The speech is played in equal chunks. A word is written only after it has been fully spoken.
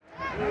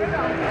Hi,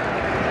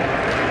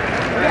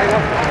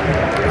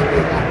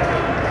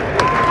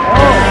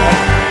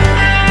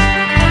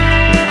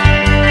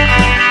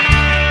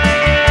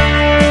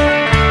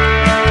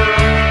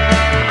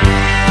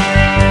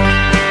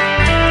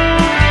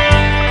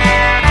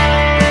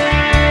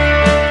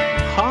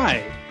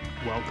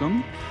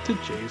 welcome to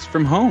Jays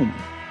from Home.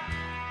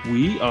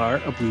 We are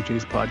a Blue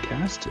Jays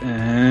podcast,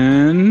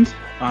 and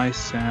I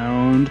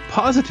sound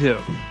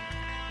positive.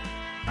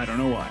 I don't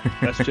know why.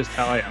 That's just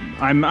how I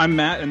am. I'm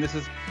Matt, and this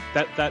is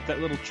that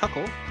little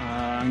chuckle.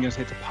 I'm gonna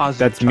say it's a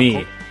positive. That's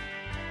chuckle. me.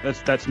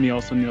 That's me,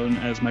 also known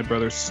as my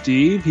brother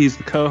Steve. He's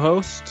the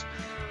co-host,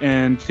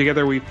 and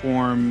together we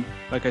form,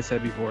 like I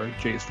said before,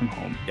 Jays from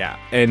Home. Yeah,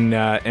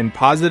 and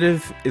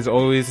positive is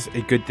always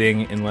a good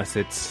thing unless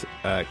it's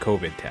a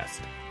COVID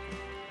test.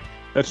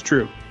 That's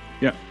true.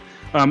 Yeah.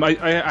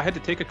 I had to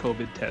take a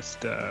COVID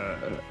test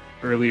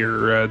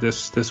earlier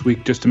this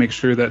week just to make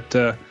sure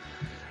that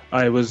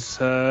I was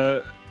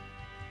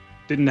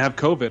didn't have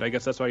COVID. I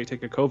guess that's why you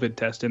take a COVID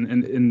test,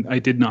 and I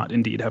did not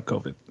indeed have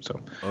COVID.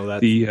 So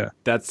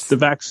that's the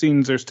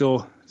vaccines are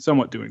still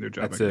somewhat doing their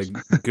job. That's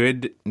a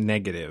good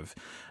negative.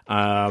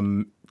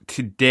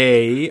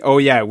 Today,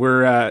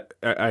 we're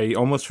I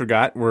almost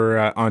forgot.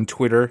 We're on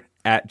Twitter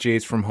at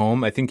Jays from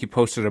Home. I think you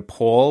posted a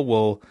poll.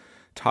 We'll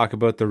talk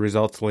about the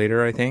results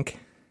later, I think.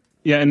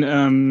 Yeah,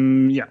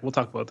 and we'll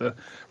talk about the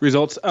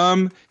results.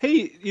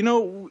 Hey,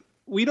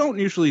 we don't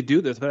usually do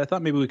this, but I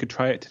thought maybe we could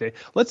try it today.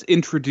 Let's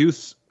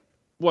introduce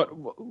I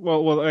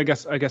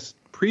guess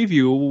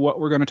preview what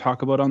we're going to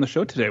talk about on the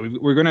show today.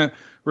 We're gonna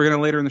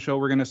later in the show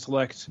we're gonna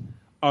select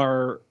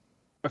our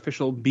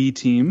official B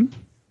team.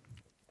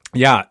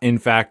 Yeah, in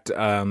fact,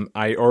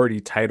 I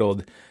already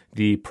titled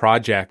the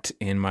project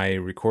in my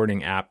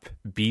recording app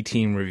B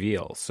Team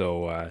Reveal.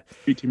 So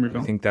B Team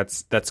Reveal. I think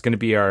that's going to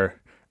be our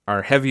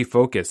heavy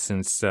focus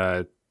since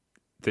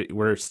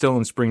we're still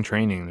in spring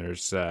training.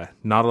 There's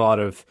not a lot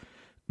of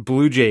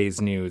Blue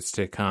Jays news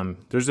to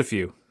come. There's a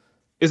few.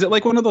 Is it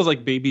like one of those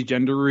like baby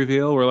gender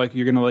reveal where like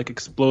you're going to like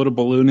explode a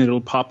balloon and it'll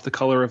pop the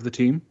color of the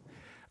team?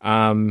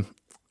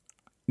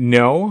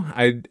 No,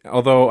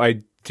 although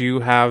I do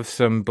have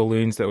some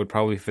balloons that would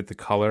probably fit the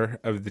color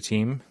of the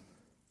team.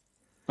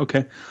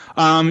 Okay.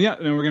 And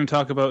we're going to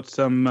talk about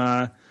some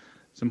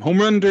home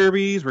run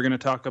derbies. We're going to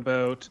talk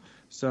about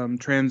some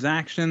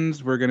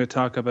transactions. We're going to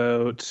talk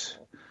about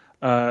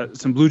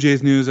some Blue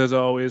Jays news as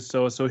always.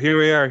 So here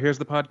we are. Here's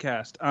the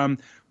podcast.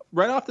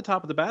 Right off the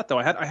top of the bat, though,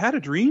 I had a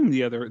dream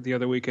the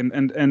other week,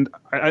 and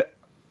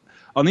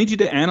I'll need you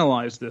to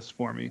analyze this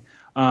for me.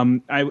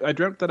 I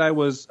dreamt that I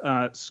was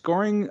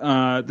scoring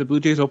the Blue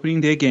Jays opening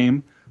day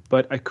game,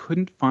 but I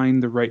couldn't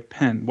find the right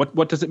pen.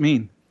 What does it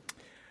mean?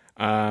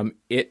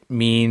 It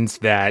means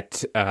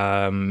that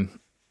I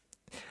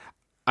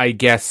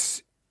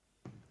guess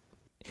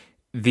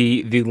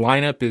the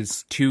lineup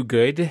is too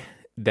good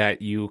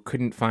that you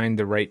couldn't find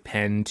the right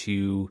pen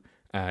to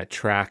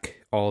track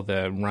all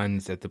the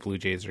runs that the Blue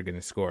Jays are going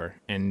to score,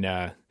 and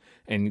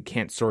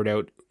can't sort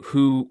out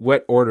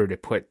what order to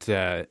put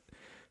the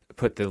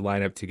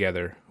lineup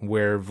together,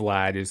 where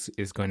Vlad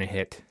is going to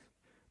hit.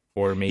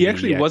 Or maybe he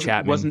actually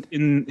wasn't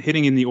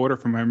hitting in the order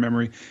from my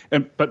memory,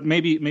 but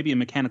maybe a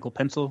mechanical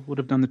pencil would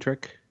have done the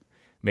trick.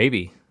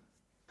 Maybe,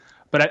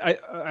 but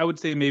I would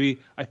say maybe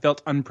I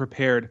felt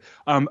unprepared.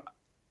 I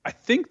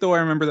think though I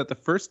remember that the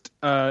first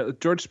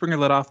George Springer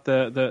led off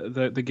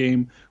the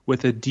game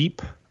with a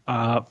deep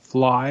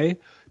fly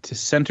to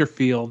center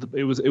field.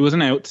 It was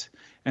an out,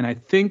 and I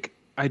think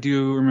I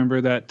do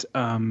remember that.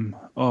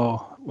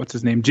 What's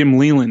his name? Jim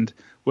Leland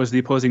was the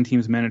opposing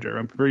team's manager.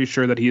 I'm pretty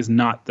sure that he is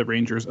not the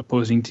Rangers'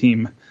 opposing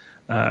team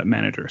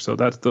manager. So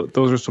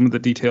those are some of the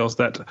details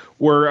that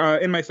were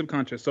in my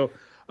subconscious. So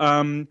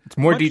it's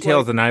more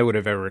details than I would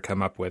have ever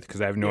come up with,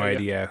 because I have no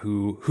idea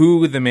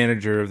who the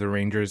manager of the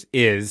Rangers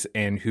is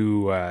and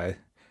who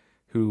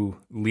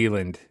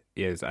Leland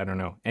is. I don't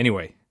know.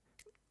 Anyway,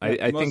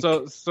 I think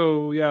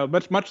so. Yeah,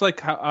 much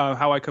like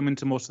how I come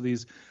into most of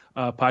these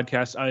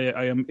podcasts,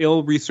 I am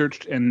ill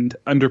researched and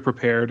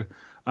underprepared.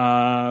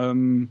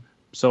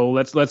 So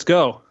let's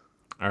go.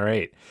 All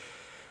right.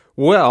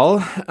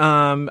 Well,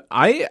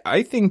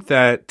 I think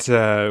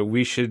that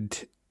we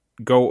should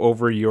go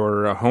over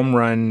your home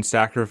run,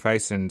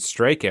 sacrifice, and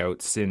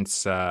strikeout,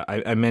 since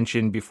I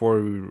mentioned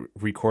before we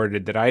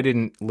recorded that I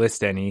didn't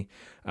list any.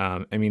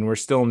 I mean, we're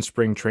still in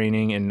spring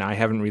training, and I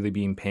haven't really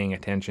been paying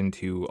attention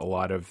to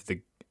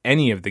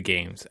any of the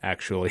games,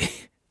 actually.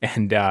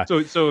 And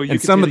so you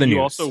and some of the news.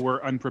 You also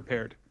were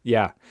unprepared.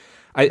 Yeah.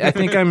 I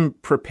think I'm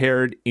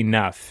prepared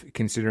enough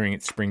considering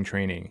it's spring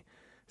training.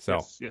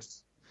 So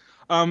yes.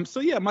 We'll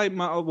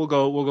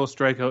go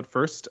strikeout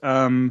first.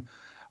 I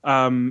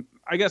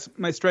guess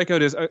my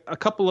strikeout is a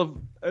couple of.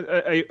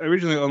 I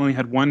originally only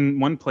had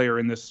one player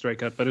in this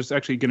strikeout, but it's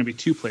actually going to be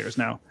two players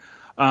now,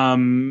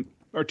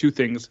 or two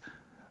things.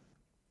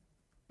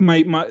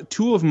 my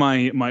two of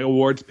my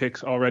awards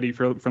picks already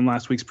from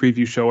last week's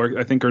preview show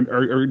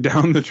are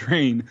down the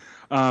drain.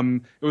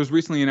 It was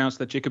recently announced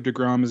that Jacob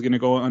deGrom is going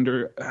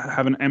to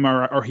have an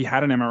MRI, or he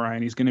had an MRI,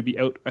 and he's going to be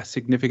out a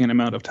significant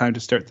amount of time to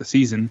start the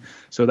season.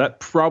 So that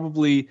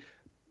probably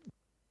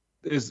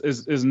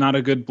is not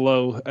a good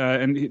blow,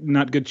 and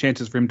not good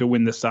chances for him to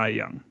win the Cy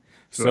Young.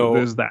 So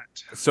there's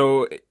that.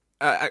 So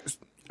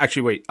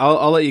actually, wait.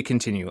 I'll let you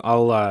continue.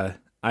 I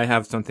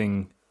have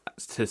something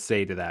to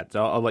say to that.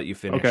 So I'll let you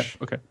finish.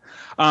 Okay.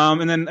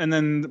 And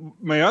then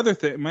my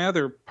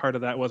other part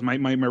of that was my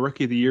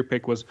rookie of the year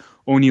pick was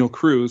O'Neal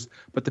Cruz,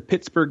 but the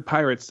Pittsburgh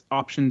Pirates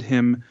optioned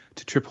him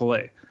to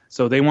AAA.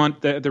 So they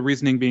want the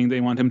reasoning being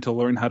they want him to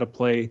learn how to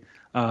play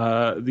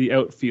the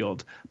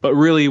outfield. But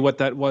really, what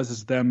that was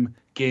is them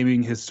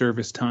gaming his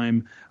service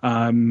time.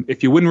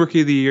 If you win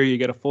rookie of the year, you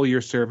get a full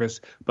year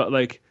service. But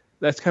like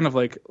that's kind of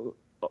like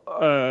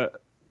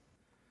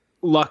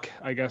luck,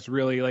 I guess.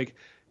 Really, like.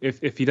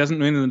 If he doesn't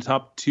win in the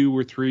top 2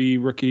 or 3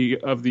 rookie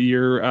of the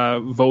year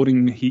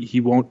voting,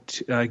 he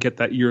won't get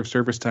that year of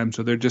service time.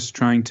 So they're just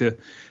trying to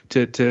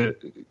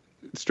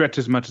stretch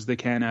as much as they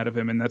can out of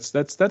him, and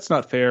that's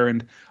not fair.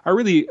 And I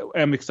really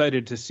am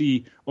excited to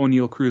see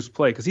O'Neal Cruz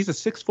play because he's a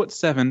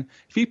 6'7".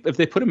 If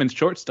they put him in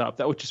shortstop,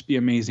 that would just be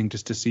amazing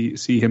just to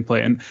see him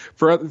play. And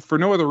for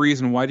no other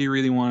reason, why do you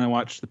really want to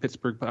watch the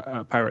Pittsburgh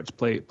Pirates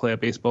play a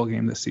baseball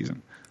game this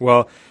season?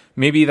 Well,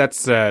 maybe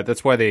that's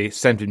why they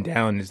sent him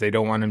down, is they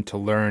don't want him to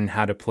learn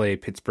how to play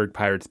Pittsburgh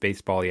Pirates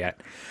baseball yet.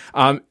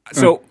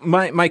 So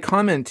my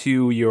comment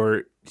to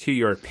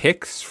your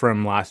picks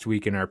from last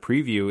week in our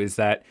preview is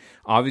that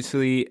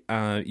obviously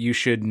you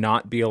should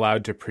not be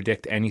allowed to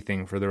predict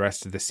anything for the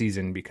rest of the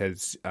season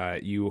because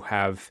you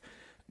have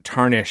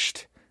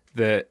tarnished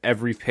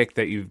every pick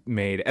that you've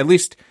made. At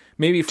least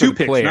maybe for 2 the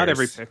picks, players. not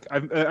every pick.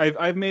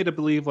 I've made, I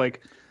believe,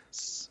 like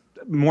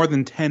more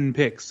than 10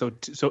 picks, so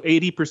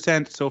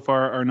 80% so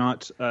far are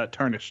not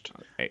tarnished,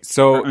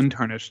 or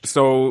untarnished.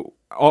 So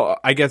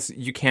I guess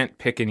you can't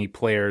pick any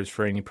players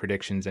for any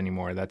predictions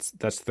anymore. That's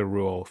the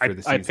rule for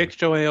the season. I picked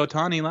Shohei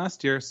Ohtani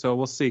last year, so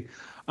we'll see.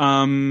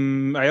 I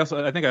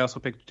think I also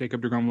picked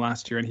Jacob deGrom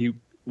last year, and he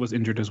was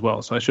injured as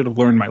well. So I should have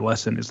learned my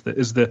lesson. Is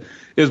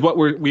what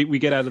we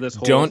get out of this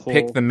whole. Don't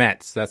pick the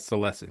Mets. That's the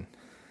lesson.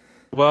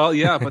 Well,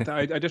 yeah, but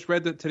I just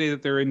read that today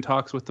that they're in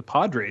talks with the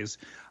Padres,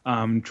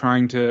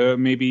 trying to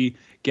maybe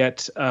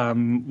get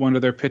one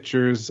of their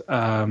pitchers.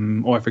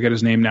 I forget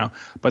his name now.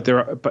 But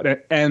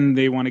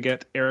they want to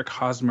get Eric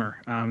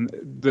Hosmer.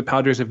 The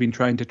Padres have been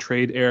trying to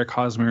trade Eric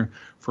Hosmer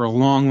for a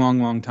long,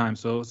 long, long time.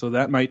 So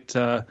that might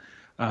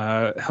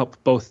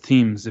help both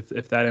teams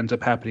if that ends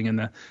up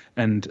happening.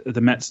 And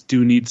the Mets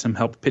do need some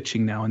help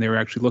pitching now, and they were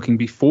actually looking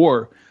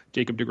before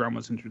Jacob deGrom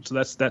was injured. So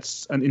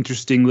that's an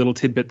interesting little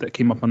tidbit that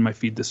came up on my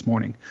feed this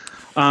morning.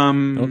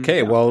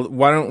 Okay, well,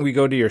 why don't we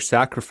go to your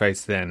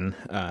sacrifice then?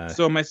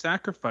 So my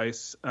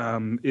sacrifice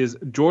is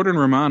Jordan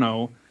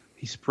Romano.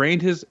 He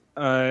sprained he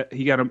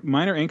got a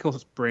minor ankle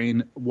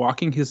sprain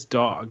walking his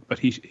dog, but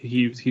he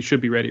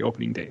should be ready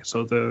opening day.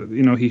 So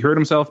he hurt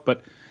himself,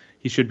 but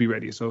he should be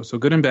ready. So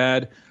good and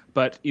bad.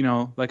 But,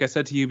 like I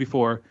said to you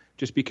before,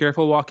 just be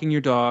careful walking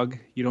your dog.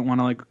 You don't want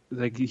to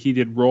like he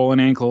did roll an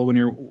ankle when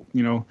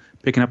you're,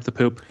 picking up the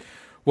poop.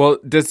 Well,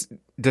 does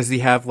he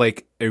have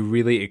like a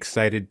really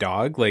excited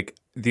dog? Like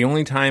the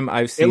only time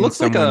I've seen it looks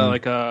someone...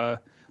 I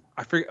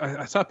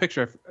saw a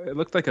picture. It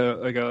looked like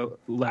a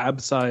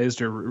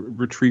lab-sized or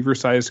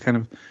retriever-sized kind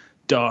of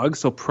dog.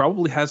 So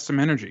probably has some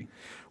energy.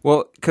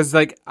 Well, because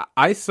like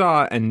I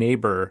saw a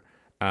neighbor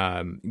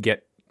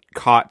get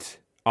caught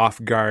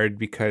off guard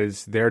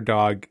because their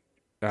dog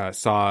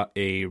saw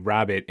a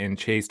rabbit and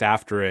chased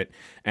after it,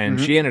 and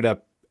she ended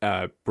up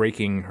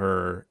breaking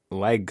her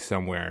leg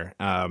somewhere.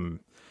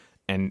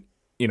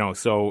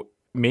 So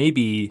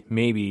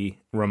maybe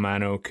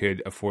Romano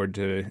could afford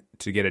to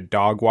get a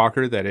dog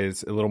walker that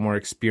is a little more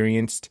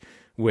experienced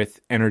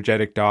with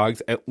energetic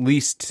dogs, at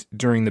least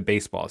during the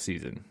baseball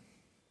season.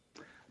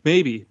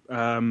 Maybe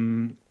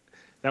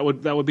that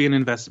would be an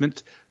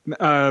investment.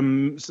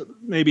 So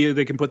maybe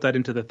they can put that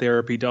into the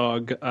therapy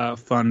dog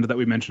fund that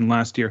we mentioned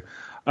last year.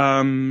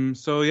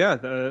 So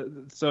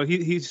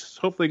he's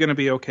hopefully going to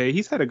be okay.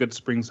 He's had a good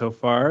spring so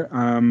far.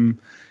 And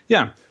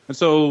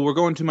so we're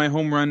going to my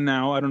home run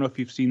now. I don't know if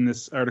you've seen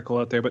this article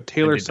out there, but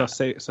Taylor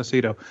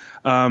Saucedo,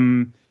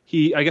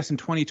 I guess in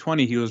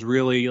 2020 he was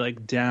really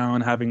like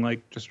down, having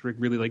like just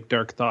really like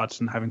dark thoughts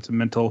and having some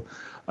mental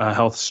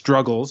health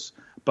struggles.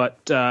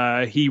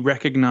 But he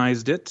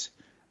recognized it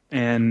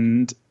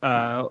and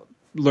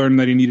learned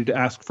that he needed to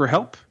ask for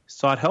help,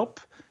 sought help,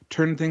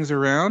 turned things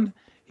around.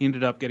 He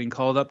ended up getting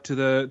called up to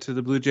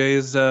the Blue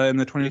Jays in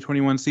the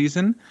 2021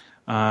 season,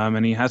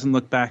 and he hasn't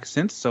looked back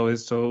since. So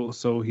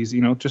he's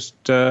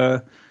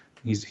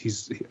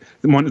he's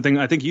one thing.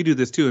 I think you do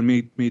this too, and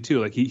me too.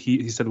 Like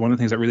he said, one of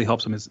the things that really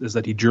helps him is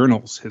that he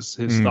journals his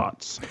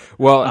thoughts.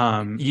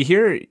 Well,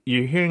 you're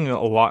hearing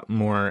a lot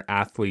more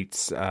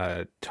athletes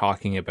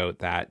talking about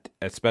that,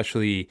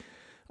 especially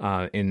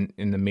in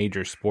the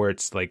major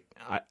sports. Like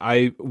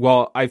I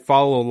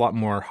follow a lot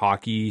more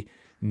hockey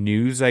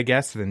news, I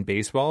guess, than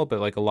baseball. But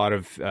like a lot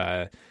of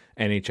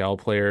NHL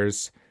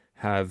players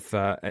have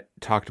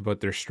talked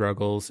about their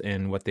struggles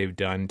and what they've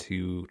done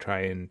to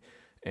try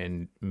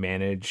and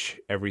manage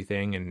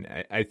everything.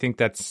 And I think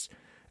that's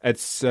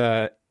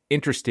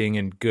interesting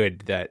and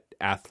good that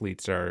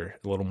athletes are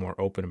a little more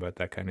open about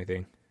that kind of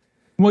thing.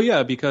 Well,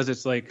 yeah, because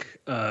it's like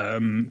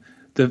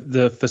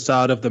the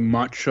facade of the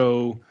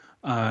macho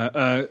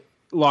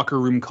locker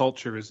room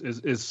culture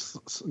is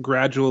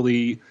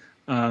gradually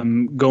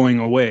going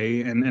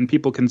away, and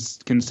people can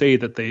say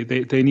that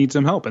they need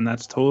some help, and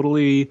that's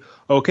totally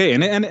okay.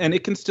 And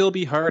it can still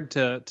be hard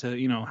to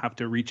have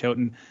to reach out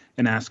and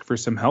ask for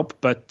some help,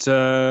 but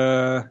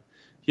Taylor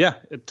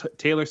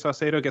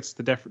Saucedo gets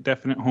the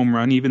definite home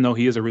run, even though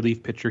he is a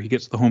relief pitcher. He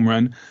gets the home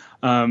run.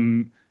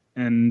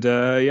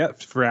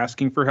 For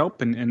asking for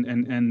help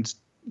and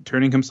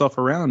turning himself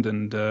around.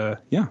 And there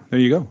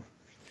you go.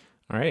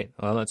 All right.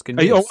 Well, that's good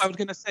news. I was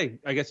going to say,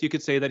 I guess you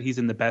could say that he's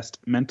in the best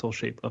mental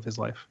shape of his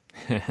life.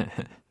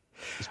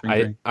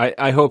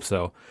 I hope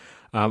so.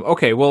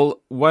 Okay.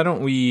 Well, why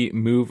don't we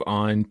move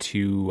on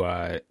to,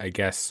 I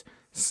guess,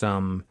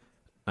 some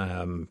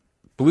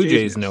Blue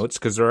Jays notes,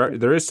 because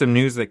there is some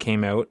news that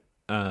came out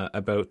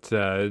about,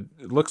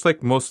 looks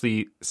like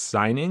mostly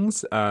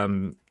signings.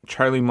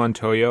 Charlie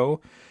Montoyo,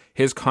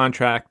 his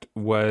contract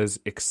was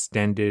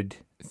extended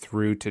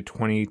through to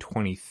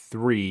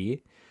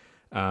 2023.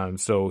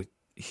 So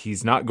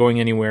he's not going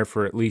anywhere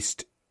for at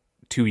least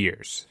 2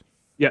 years.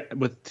 Yeah,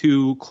 with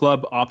 2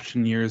 club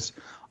option years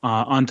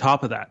on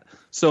top of that.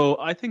 So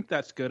I think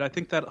that's good. I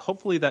think that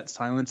hopefully that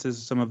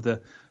silences some of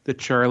the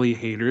Charlie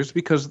haters,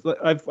 because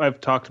I've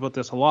talked about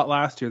this a lot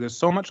last year. There's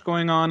so much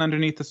going on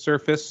underneath the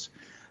surface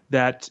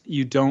that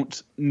you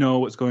don't know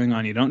what's going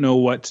on. You don't know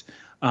what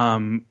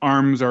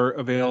arms are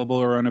available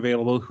or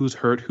unavailable, who's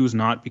hurt, who's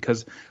not,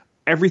 because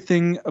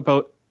everything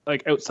about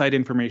like outside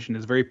information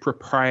is very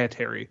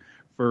proprietary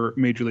for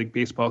Major League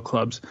Baseball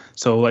clubs.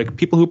 So like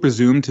people who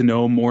presume to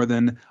know more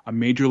than a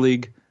Major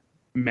League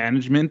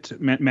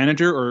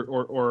manager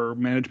or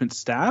management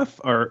staff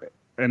are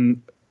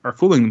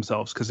fooling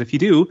themselves, because if you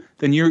do,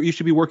 then you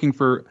should be working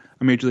for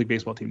a Major League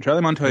Baseball team.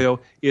 Charlie Montoyo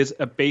is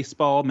a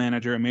baseball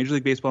manager, a Major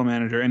League Baseball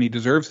manager, and he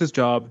deserves his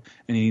job,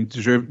 and he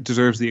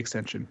deserves the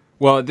extension.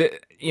 Well,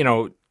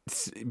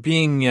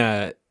 being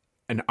an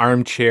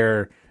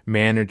armchair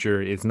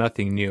manager is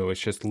nothing new. It's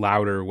just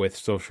louder with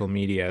social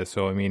media.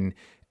 So, I mean,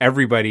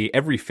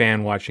 every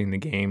fan watching the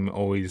game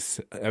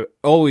always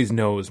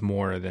knows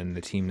more than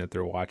the team that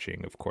they're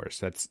watching. Of course,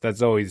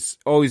 that's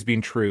always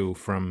been true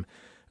from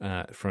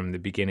the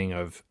beginning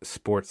of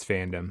sports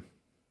fandom.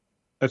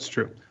 That's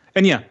true.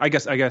 And yeah, I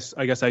guess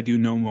I do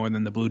know more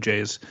than the Blue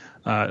Jays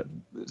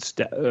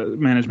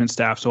management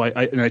staff. So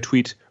I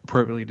tweet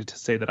appropriately to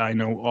say that I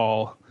know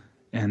all,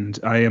 and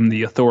I am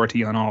the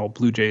authority on all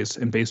Blue Jays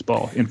and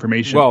baseball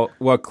information.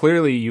 Well,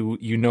 clearly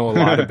you know a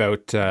lot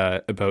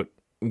about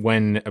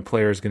when a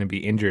player is going to be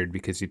injured,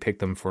 because you pick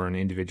them for an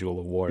individual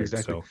award.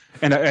 Exactly. So.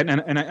 And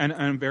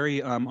I'm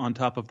very on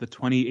top of the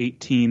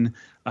 2018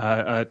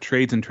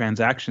 trades and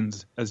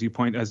transactions, as you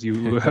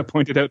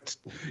pointed out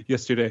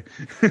yesterday.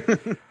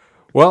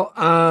 Well,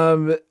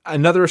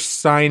 another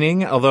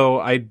signing,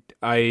 although I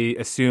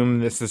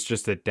assume this is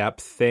just a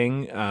depth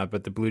thing,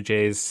 but the Blue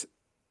Jays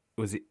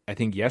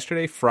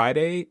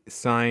Friday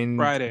signed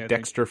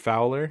Dexter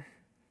Fowler.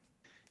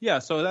 Yeah,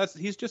 so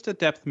he's just a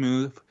depth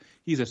move.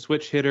 He's a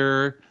switch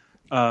hitter.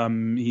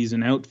 He's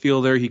an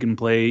outfielder. He can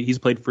play. He's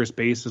played first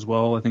base as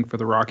well, I think, for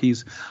the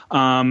Rockies.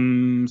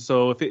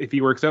 So if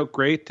he works out,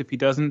 great. If he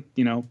doesn't,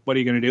 what are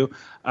you going to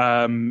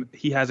do?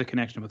 He has a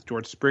connection with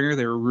George Springer.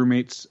 They were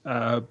roommates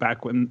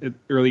back when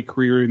early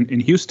career in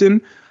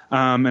Houston.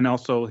 And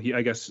also,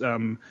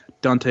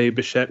 Dante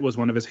Bichette was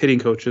one of his hitting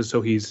coaches,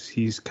 so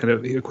he's kind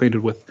of acquainted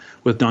with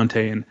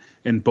Dante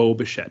and Bo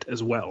Bichette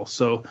as well.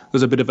 So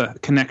there's a bit of a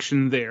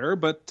connection there,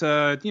 but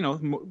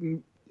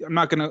I'm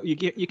not gonna.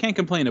 You can't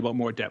complain about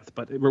more depth,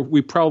 but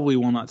we probably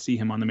will not see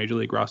him on the Major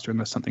League roster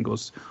unless something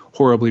goes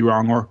horribly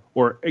wrong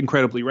or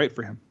incredibly right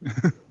for him.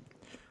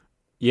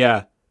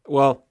 Yeah,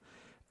 well,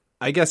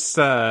 I guess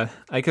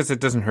it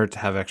doesn't hurt to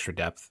have extra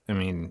depth. I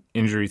mean,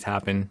 injuries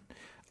happen.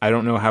 I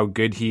don't know how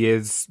good he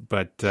is,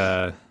 but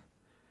I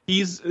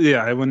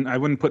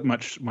wouldn't put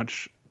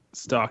much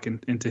stock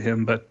into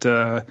him, but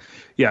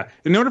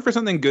in order for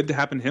something good to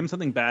happen to him,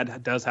 something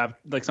bad does have,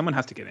 like, someone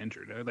has to get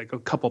injured. Like a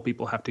couple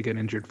people have to get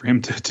injured for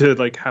him to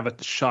like have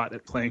a shot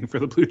at playing for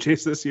the Blue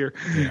Jays this year.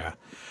 Yeah,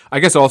 I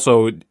guess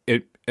also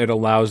it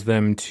allows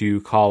them to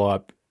call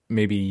up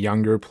maybe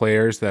younger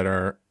players that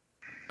are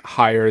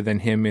higher than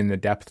him in the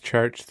depth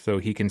chart, so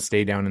he can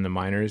stay down in the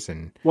minors.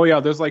 And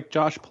there's like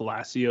Josh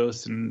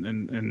Palacios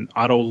and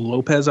Otto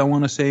Lopez, I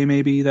want to say,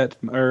 maybe, that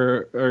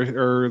are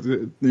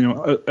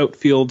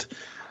outfield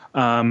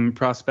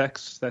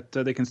prospects that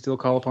they can still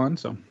call upon.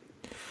 So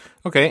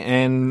okay,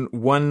 and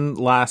one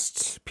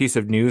last piece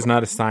of news,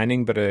 not a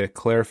signing but a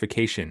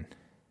clarification,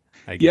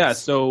 I guess. Yeah,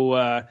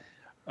 so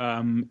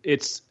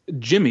it's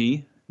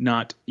Jimmy,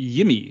 not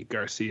Yimi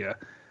Garcia.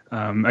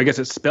 I guess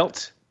it's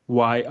spelt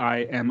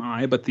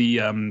Yimi, but the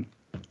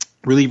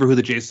reliever who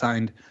the Jays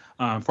signed,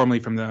 formerly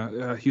from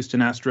the Houston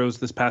Astros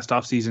this past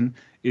offseason,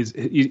 is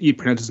you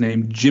pronounce his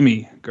name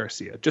Jimmy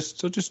Garcia.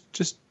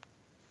 Just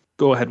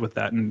go ahead with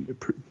that and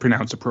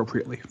pronounce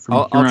appropriately.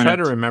 I'll try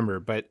to remember,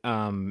 but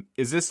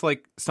is this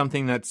like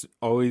something that's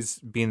always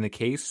been the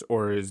case,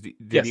 or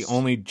did he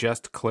only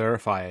just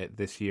clarify it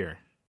this year?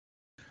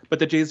 But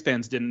the Jays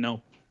fans didn't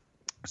know,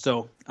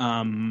 so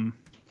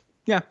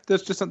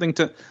there's just something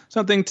to.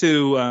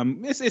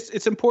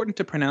 It's important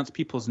to pronounce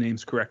people's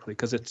names correctly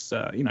because it's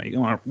you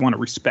want to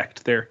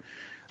respect their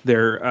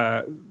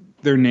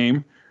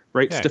name,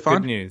 right,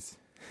 Stefan? Good news.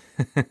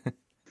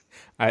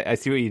 I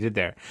see what you did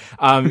there.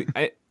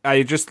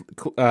 I just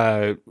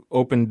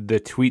opened the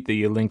tweet that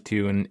you linked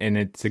to, and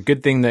it's a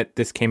good thing that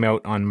this came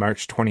out on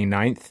March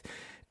 29th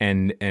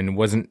and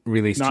wasn't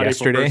released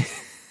yesterday.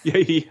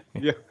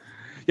 Yeah.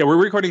 We're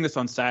recording this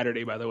on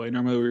Saturday, by the way.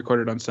 Normally we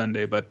record it on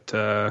Sunday, but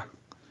we're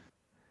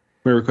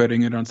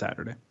recording it on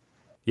Saturday.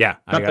 Yeah,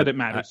 not that it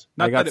matters.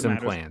 I got some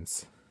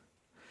plans.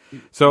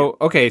 So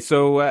okay,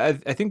 so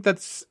I think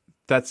that's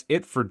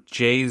it for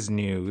Jay's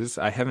news.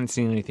 I haven't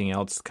seen anything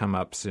else come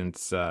up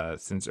since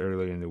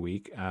earlier in the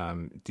week.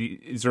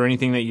 Is there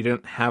anything that you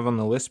didn't have on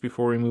the list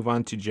before we move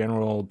on to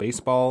general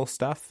baseball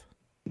stuff?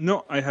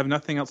 No, I have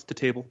nothing else to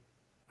table.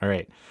 All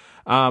right.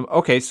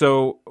 Okay,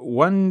 so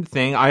one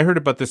thing I heard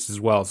about this as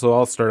well. So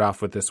I'll start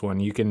off with this one.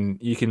 You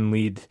can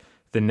lead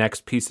the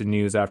next piece of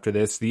news after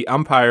this. The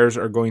umpires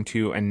are going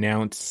to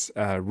announce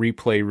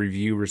replay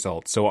review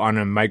results. So on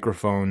a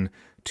microphone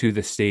to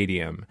the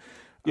stadium.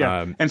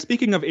 Yeah, and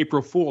speaking of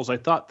April Fools, I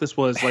thought this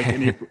was like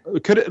an April.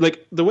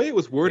 The way it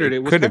was worded, it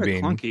was kind of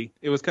clunky.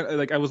 It was kind of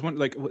like I was wondering,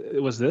 like,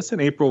 was this an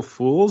April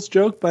Fools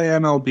joke by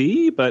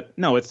MLB? But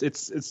no,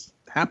 it's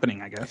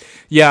happening, I guess.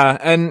 Yeah,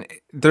 and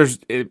there's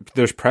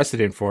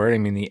precedent for it. I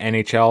mean, the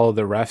NHL,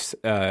 the refs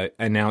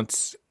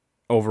announce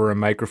over a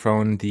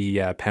microphone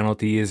the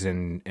penalties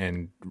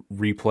and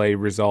replay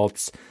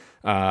results.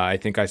 I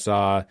think I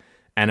saw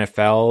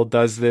NFL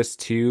does this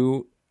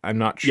too. I'm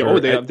not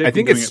sure. I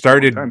think it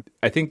started.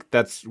 I think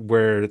that's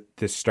where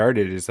this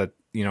started. Is that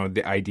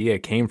the idea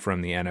came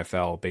from the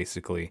NFL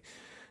basically.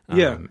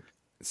 Yeah.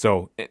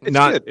 So it's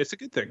good. It's a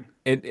good thing.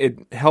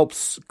 It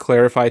helps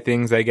clarify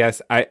things, I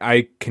guess.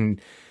 I can.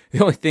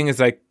 The only thing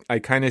is I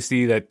kind of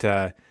see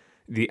that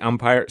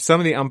some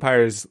of the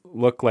umpires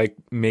look like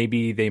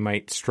maybe they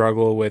might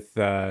struggle with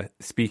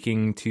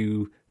speaking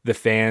to the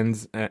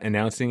fans,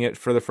 announcing it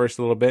for the first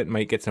little bit.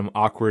 Might get some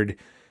awkward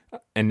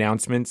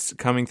announcements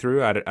coming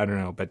through. I don't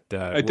know, but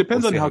it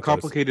depends on how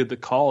complicated the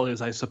call is,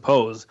 I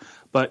suppose.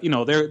 But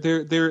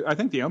they're I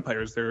think the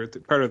umpires, they're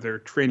part of their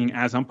training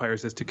as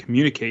umpires is to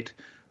communicate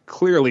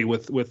clearly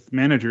with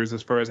managers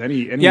as far as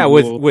any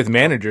with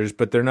managers,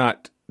 but they're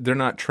not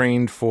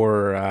trained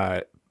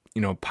for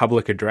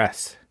public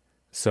address.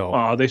 So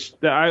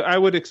I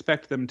would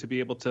expect them to be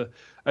able to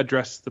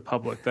address the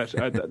public.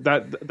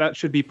 That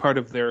should be part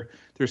of their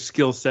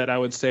skill set, I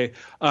would say.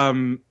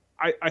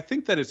 I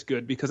think that it's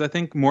good because I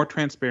think more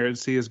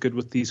transparency is good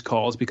with these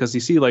calls because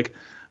you see, like,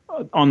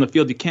 on the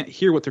field, you can't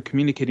hear what they're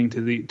communicating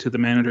to the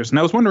managers. And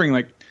I was wondering,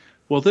 like,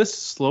 will this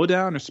slow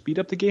down or speed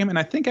up the game? And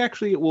I think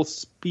actually it will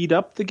speed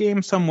up the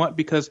game somewhat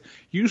because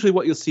usually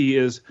what you'll see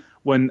is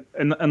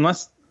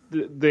unless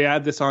they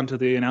add this onto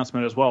the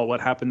announcement as well,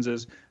 what happens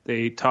is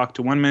they talk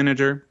to one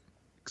manager,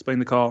 explain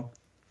the call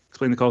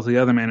to the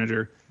other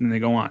manager, and then they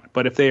go on.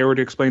 But if they were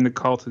to explain the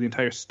call to the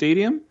entire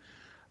stadium,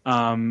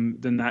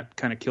 then that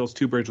kind of kills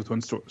two birds with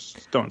one stone.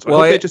 So I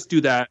hope they just do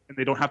that, and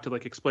they don't have to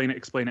like explain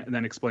it, and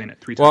then explain it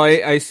three times. Well,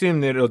 I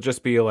assume that it'll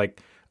just be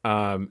like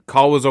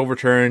call was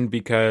overturned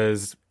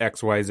because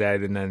X, Y, Z,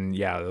 and then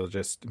they'll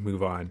just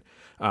move on.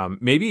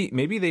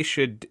 Maybe they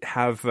should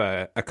have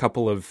a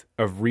couple of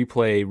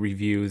replay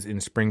reviews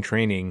in spring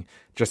training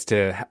just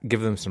to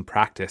give them some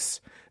practice.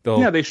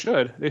 They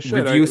should. They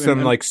should review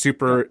some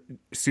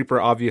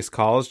super obvious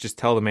calls. Just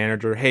tell the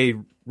manager, hey,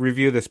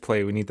 review this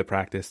play. We need the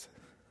practice.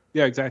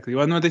 Yeah, exactly.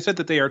 Well, no, they said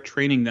that they are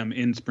training them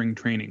in spring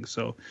training.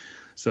 So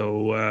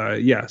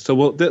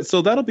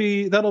that'll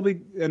be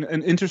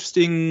an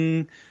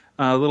interesting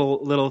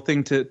little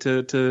thing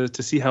to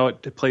see how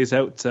it plays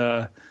out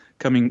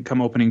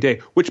come opening day.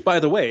 Which, by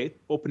the way,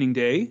 opening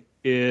day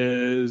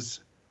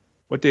is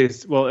what day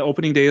is? Well,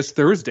 opening day is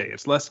Thursday.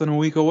 It's less than a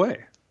week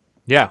away.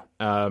 Yeah,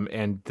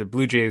 and the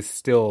Blue Jays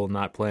still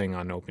not playing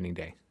on opening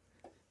day.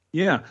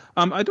 Yeah,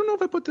 I don't know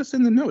if I put this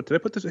in the note. Did I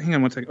put this? Hang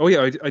on one second. Oh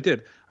yeah, I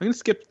did. I'm going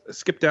to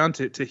skip down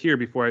to here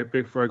before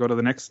I go to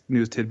the next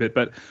news tidbit.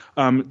 But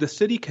the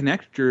City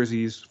Connect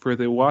jerseys for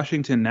the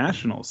Washington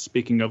Nationals.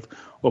 Speaking of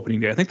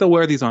opening day, I think they'll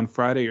wear these on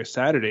Friday or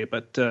Saturday.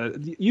 But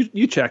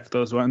you checked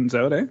those ones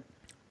out, eh?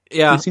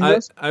 Yeah,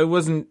 I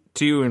wasn't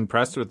too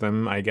impressed with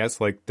them. I guess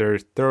like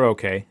they're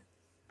okay.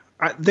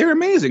 They're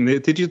amazing.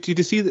 Did you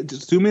see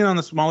zoom in on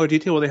the smaller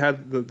detail where they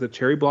had the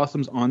cherry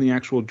blossoms on the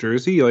actual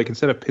jersey? Like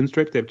instead of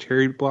pinstripe, they have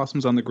cherry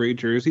blossoms on the gray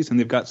jerseys, and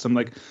they've got some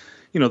like,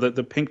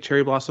 the pink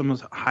cherry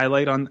blossoms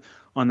highlight on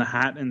the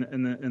hat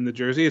and the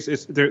jersey.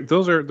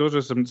 Those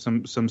are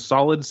some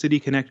solid City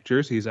Connect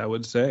jerseys, I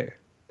would say.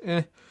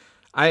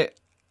 I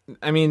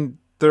mean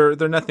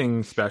they're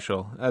nothing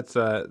special. That's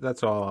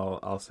all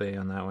I'll say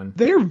on that one.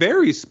 They're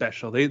very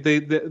special. They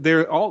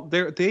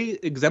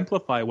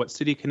exemplify what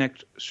City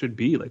Connect should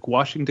be. Like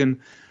Washington,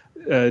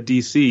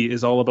 D.C.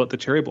 is all about the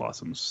cherry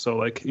blossoms. So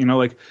like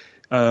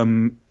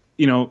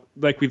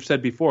like we've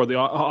said before, the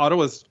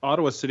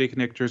Ottawa City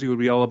Connect jersey would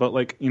be all about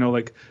like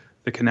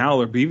the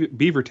canal or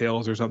beaver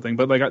tails or something.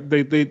 But like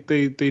they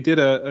did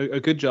a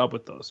good job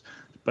with those.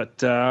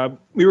 But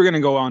we were going to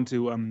go on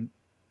to.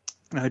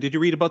 Did you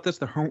read about this?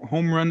 The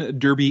Home Run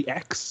Derby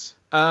X?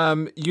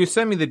 You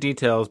sent me the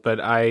details, but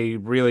I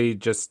really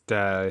just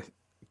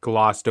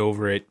glossed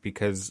over it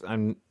because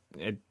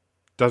it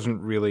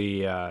doesn't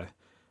really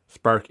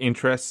spark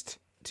interest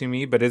to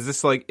me. But is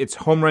this like it's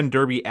Home Run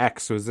Derby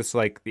X? So is this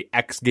like the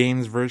X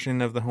Games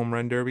version of the Home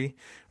Run Derby?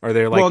 Are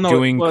they like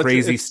doing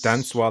crazy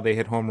stunts while they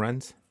hit home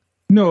runs?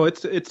 No,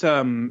 what's the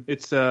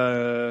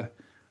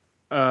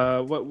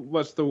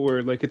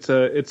word? Like it's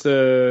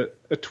a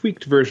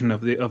tweaked version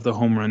of the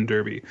Home Run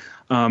Derby.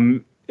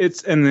 And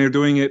they're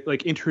doing it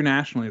like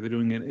internationally. They're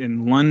doing it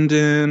in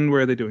London.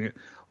 Where are they doing it?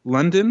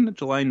 London,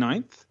 July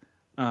 9th,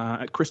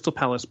 at Crystal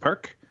Palace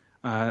Park.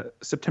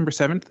 September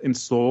 7th in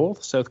Seoul,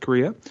 South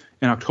Korea,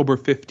 and October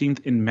 15th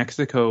in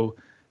Mexico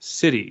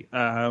City.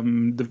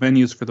 The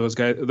venues for those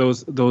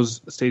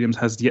stadiums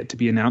has yet to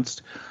be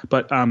announced,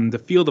 but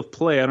the field of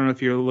play. I don't know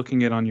if you're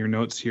looking at on your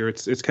notes here.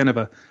 It's kind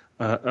of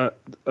a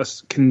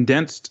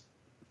condensed,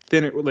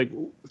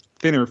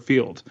 thinner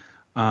field,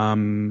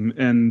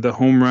 and the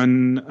home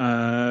run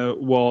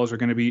walls are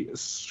going to be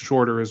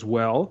shorter as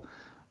well,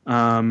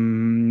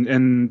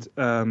 and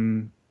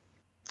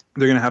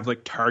they're going to have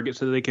like targets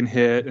that they can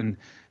hit and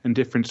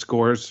different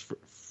scores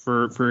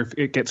for if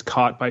it gets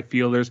caught by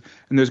fielders.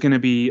 And there's going to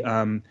be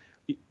so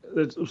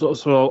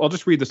I'll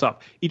just read this off.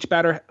 Each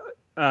batter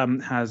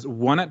has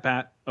one at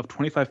bat of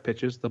 25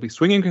 pitches. They'll be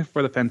swinging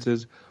for the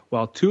fences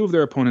while two of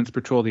their opponents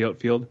patrol the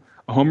outfield.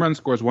 A home run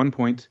scores 1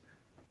 point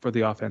for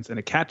the offense, and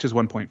a catch is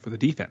 1 point for the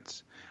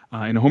defense.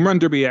 In a Home Run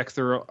Derby X,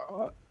 there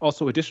are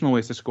also additional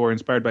ways to score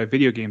inspired by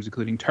video games,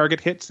 including target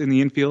hits in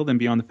the infield and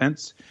beyond the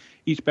fence.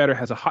 Each batter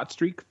has a hot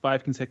streak,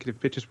 5 consecutive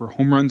pitches where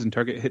home runs and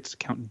target hits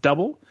count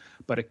double,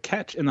 but a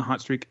catch in the hot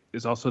streak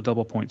is also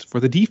double points for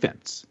the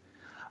defense.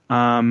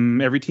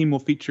 Every team will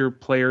feature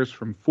players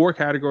from 4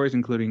 categories,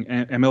 including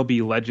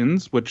MLB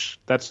legends, which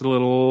that's a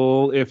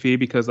little iffy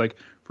because, like,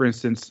 for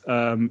instance,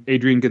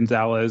 Adrian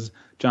Gonzalez,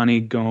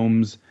 Johnny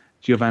Gomes,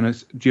 Giovanni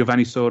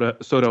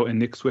Soto, and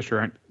Nick Swisher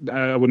aren't.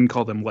 I wouldn't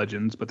call them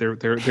legends, but they're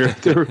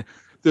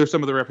they're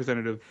some of the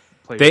representative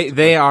players.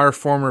 They are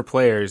former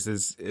players,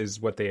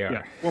 is what they are.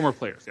 Yeah, former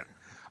players. Yeah.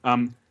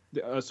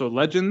 So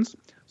legends,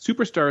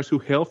 superstars who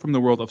hail from the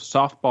world of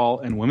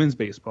softball and women's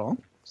baseball.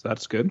 So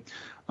that's good.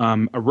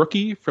 A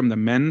rookie from the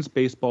men's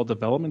baseball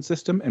development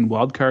system, and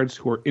wildcards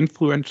who are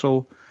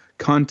influential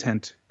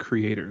content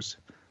creators.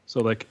 So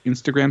like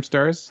Instagram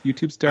stars,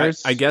 YouTube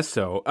stars? I guess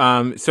so.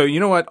 So you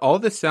know what? All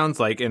this sounds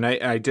like, and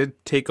I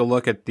did take a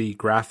look at the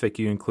graphic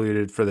you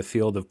included for the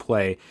field of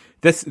play.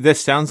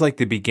 This sounds like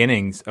the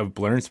beginnings of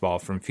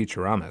Blurnsball from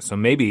Futurama. So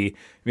maybe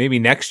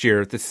next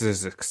year, if this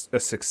is a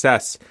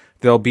success,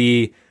 there'll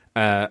be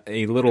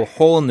a little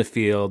hole in the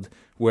field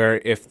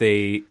where if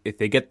they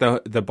get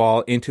the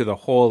ball into the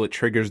hole, it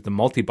triggers the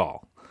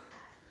multi-ball.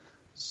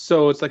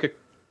 So it's like a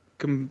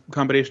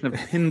combination of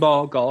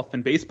pinball, golf,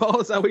 and baseball.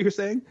 Is that what you're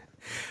saying?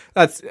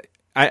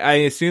 I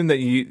assume that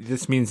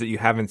this means that you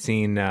haven't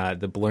seen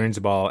the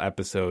Blurnsball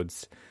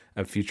episodes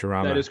of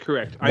Futurama. That is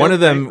correct. One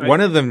of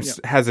them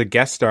has a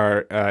guest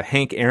star,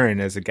 Hank Aaron,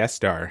 as a guest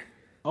star.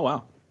 Oh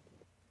wow!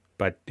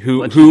 But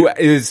who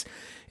is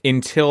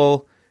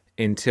until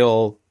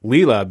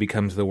Leela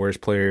becomes the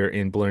worst player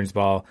in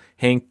Blurnsball,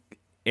 Hank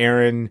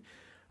Aaron,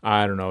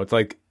 I don't know. It's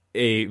like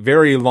a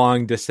very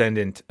long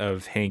descendant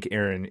of Hank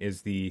Aaron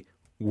is the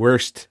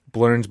worst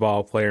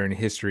Blurnsball player in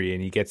history,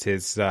 and he gets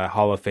his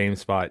Hall of Fame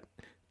spot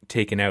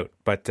taken out.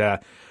 But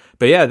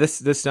yeah,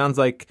 this sounds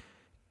like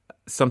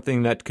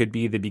something that could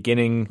be the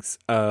beginnings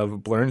of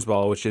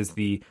Blurnsball, which is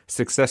the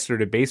successor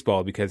to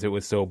baseball because it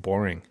was so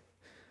boring.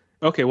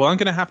 Okay, well, I'm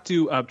going to have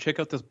to check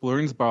out this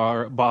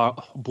Blurnsball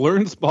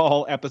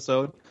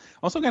episode.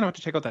 Also going to have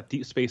to check out that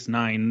Deep Space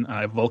Nine,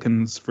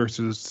 Vulcans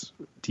versus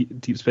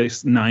Deep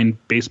Space Nine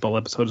baseball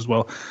episode as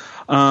well.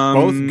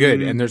 Both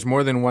good, and there's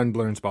more than one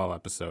Blurnsball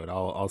episode.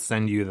 I'll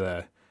send you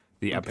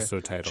the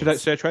episode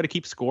titles. Should I try to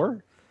keep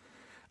score?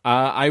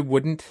 I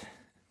wouldn't.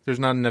 There's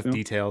not enough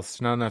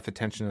details, not enough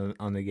attention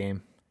on the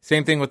game.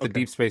 Same thing with the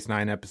Deep Space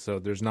Nine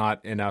episode. There's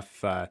not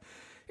enough.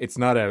 It's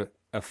not a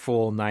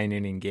full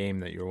 9-inning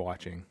game that you're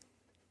watching.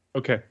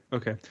 Okay.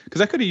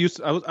 Because I could have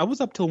used. I was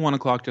up till 1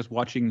 o'clock just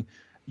watching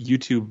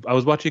YouTube. I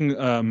was watching.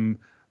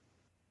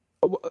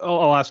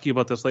 I'll ask you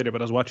about this later,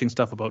 but I was watching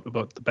stuff about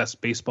the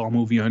best baseball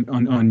movie on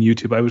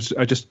YouTube.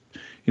 I just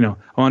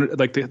I wanted,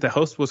 like, the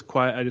host was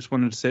quiet. I just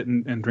wanted to sit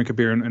and drink a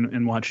beer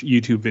and watch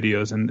YouTube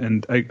videos,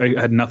 and I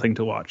had nothing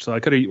to watch. So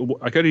I could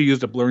have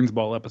used a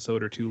Blurnsball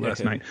episode or two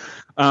last night.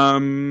 All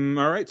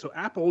right. So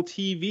Apple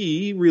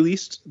TV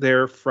released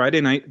their Friday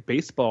night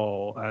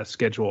baseball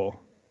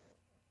schedule.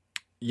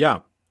 Yeah.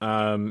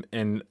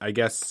 And I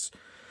guess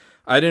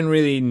I didn't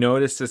really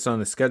notice this on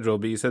the schedule,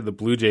 but you said the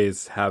Blue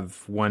Jays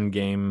have one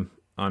game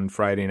on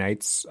Friday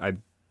nights. I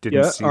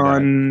didn't see that.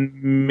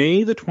 On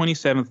May the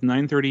 27th,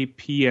 9:30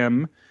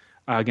 p.m.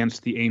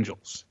 Against the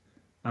Angels.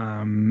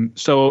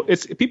 So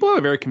people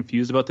are very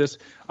confused about this.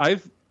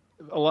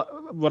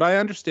 What I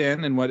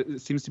understand and what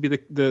it seems to be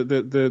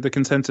the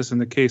consensus in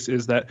the case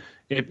is that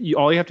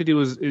all you have to do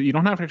is you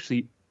don't have to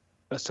actually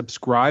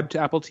subscribe to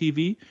Apple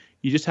TV.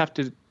 You just have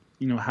to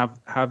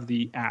have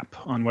the app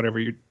on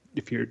whatever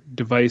if your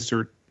device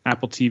or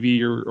Apple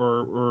TV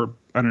or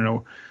I don't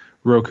know,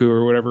 Roku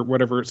or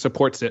whatever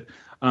supports it.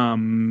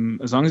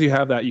 As long as you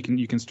have that, you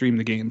can stream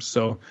the games.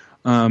 So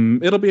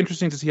it'll be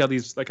interesting to see how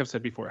these, like I've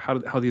said before,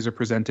 how these are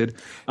presented.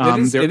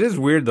 It is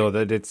weird though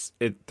that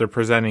they're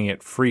presenting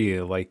it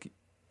free. Like,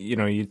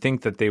 you'd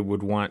think that they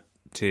would want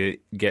to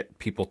get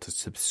people to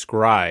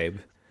subscribe.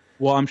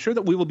 Well, I'm sure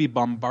that we will be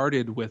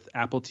bombarded with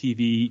Apple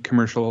TV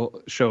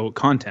commercial show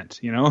content.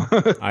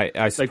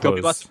 I suppose like there'll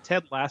be lots of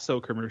Ted Lasso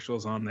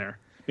commercials on there.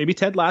 Maybe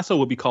Ted Lasso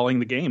will be calling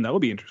the game. That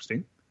would be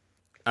interesting.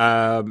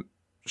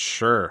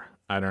 Sure.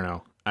 I don't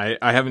know.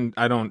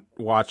 I don't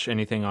watch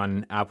anything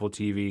on Apple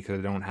TV because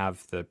I don't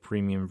have the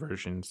premium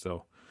version.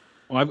 So,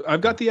 well,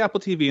 I've got the Apple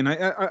TV, and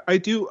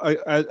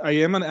I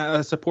am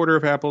a supporter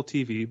of Apple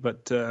TV,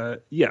 but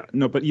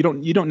but you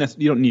don't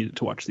need it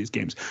to watch these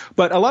games.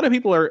 But a lot of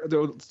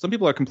people some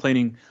people are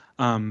complaining.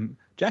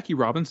 Jackie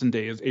Robinson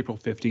Day is April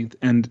 15th,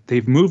 and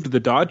they've moved the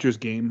Dodgers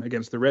game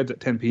against the Reds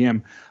at 10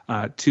 p.m.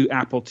 To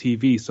Apple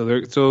TV.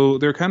 So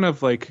they're kind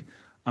of like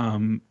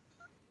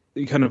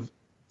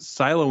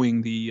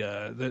siloing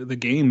the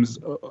games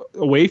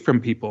away from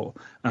people,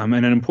 and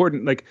an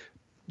important, like,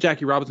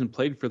 Jackie Robinson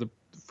played for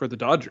the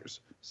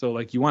Dodgers, so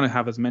like you want to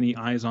have as many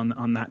eyes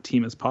on that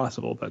team as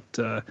possible, but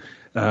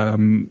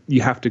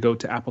you have to go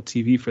to Apple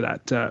TV for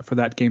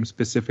that game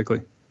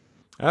specifically.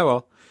 Oh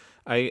well,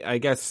 I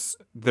guess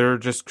they're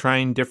just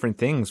trying different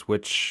things,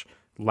 which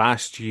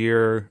last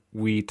year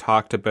we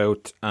talked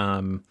about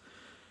how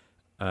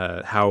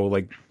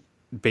like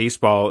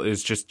baseball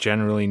is just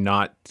generally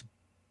not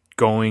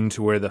going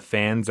to where the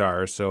fans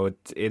are, so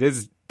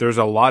there's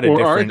a lot of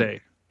different. Or are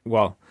they?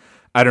 Well,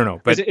 I don't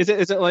know, but is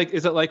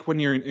it like when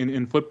you're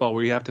in football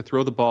where you have to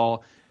throw the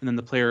ball and then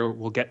the player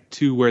will get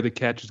to where the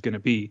catch is going to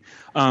be?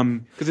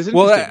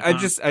 I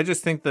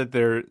just think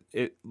that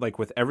like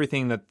with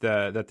everything that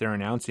they're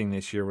announcing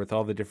this year with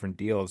all the different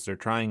deals, they're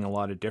trying a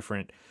lot of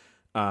different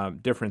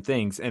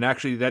things, and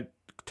actually that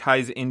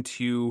ties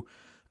into.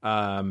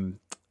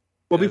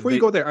 Well, before you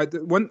go there,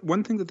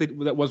 one thing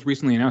that was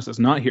recently announced that's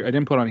not here, I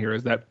didn't put on here,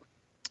 is that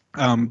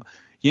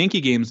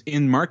Yankee games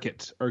in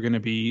market are going to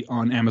be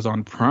on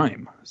Amazon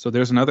Prime. So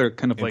there's another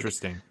kind of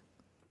interesting,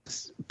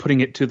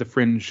 putting it to the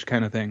fringe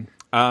kind of thing.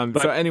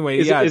 So anyway,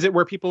 is it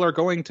where people are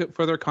going to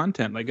for their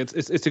content? Like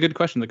it's a good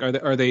question. Like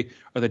are they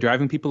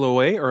driving people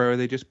away, or are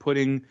they just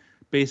putting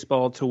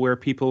baseball to where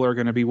people are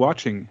going to be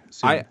watching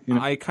soon?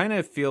 I kind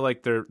of feel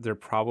like they're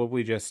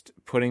probably just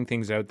putting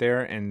things out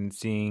there and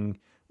seeing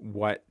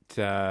what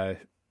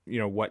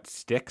what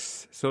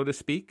sticks, so to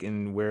speak,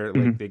 and where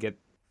like they get.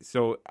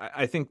 So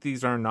I think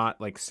these are not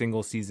like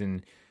single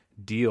season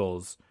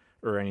deals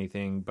or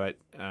anything, but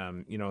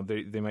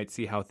they might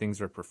see how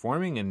things are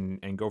performing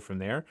and go from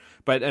there.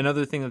 But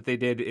another thing that they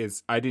did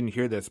is, I didn't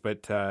hear this,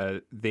 but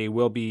they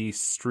will be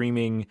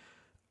streaming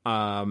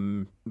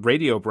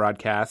radio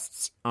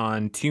broadcasts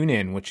on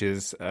TuneIn, which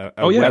is a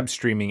web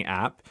streaming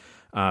app.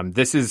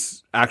 This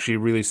is actually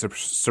really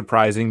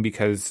surprising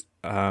because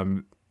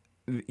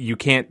you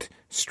can't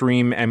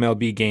stream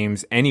MLB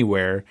games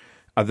anywhere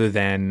other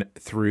than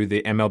through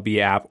the MLB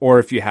app, or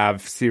if you have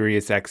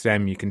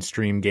SiriusXM, you can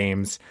stream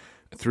games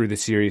through the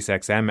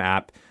SiriusXM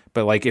app.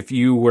 But like if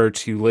you were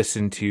to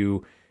listen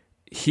to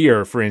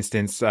here, for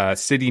instance,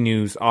 City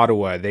News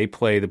Ottawa, they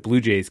play the Blue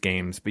Jays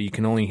games, but you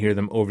can only hear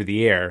them over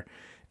the air.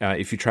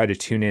 If you try to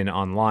tune in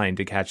online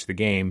to catch the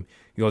game,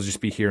 you'll just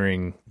be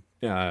hearing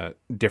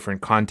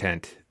different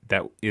content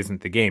that isn't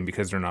the game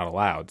because they're not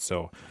allowed.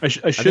 So I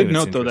should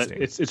note though that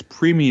it's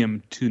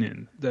premium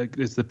TuneIn. That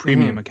is the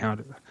premium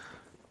account.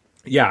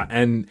 Yeah,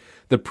 and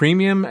the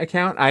premium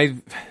account,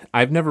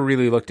 I've never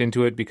really looked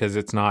into it because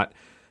it's not.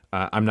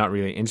 I'm not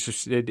really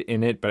interested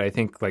in it. But I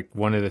think like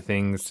one of the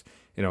things,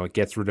 it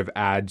gets rid of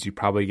ads. You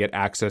probably get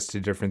access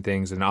to different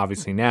things, and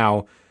obviously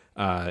now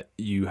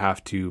you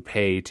have to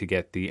pay to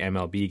get the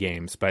MLB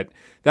games. But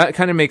that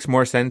kind of makes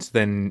more sense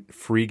than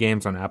free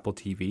games on Apple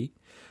TV.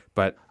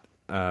 But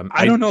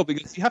I don't know,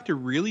 because you have to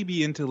really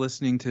be into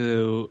listening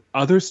to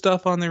other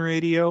stuff on the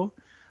radio.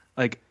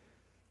 Like,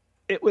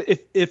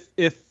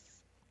 if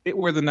it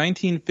were the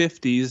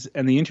 1950s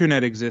and the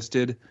internet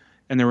existed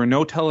and there were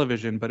no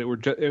television, but it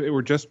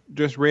were just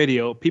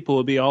radio, people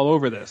would be all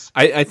over this.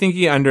 I think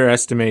you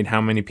underestimate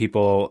how many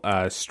people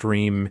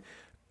stream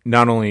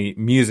not only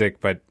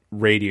music but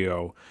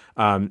radio.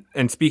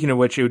 And speaking of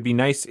which, it would be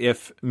nice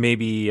if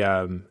maybe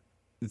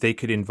they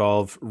could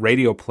involve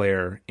Radio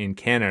Player in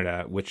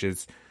Canada, which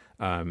is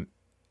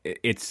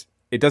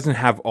it doesn't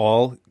have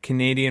all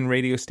Canadian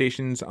radio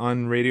stations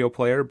on Radio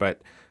Player,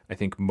 but I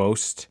think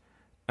most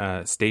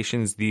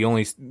stations. The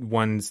only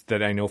ones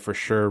that I know for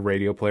sure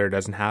Radio Player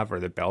doesn't have are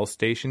the Bell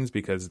stations,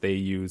 because they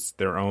use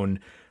their own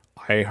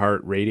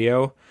iHeart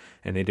Radio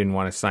and they didn't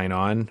want to sign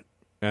on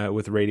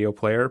with Radio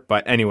Player.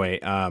 But anyway,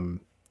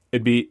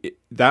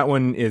 that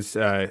one is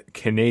a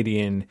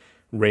Canadian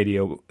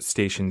radio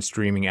station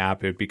streaming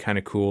app. It'd be kind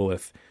of cool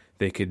if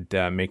they could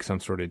make some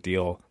sort of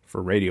deal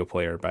for Radio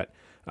Player, but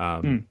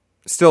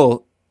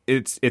still,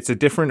 it's a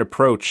different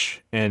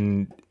approach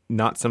and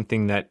not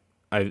something that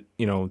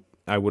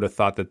I would have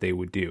thought that they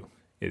would do.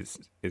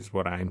 Is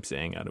what I'm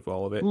saying out of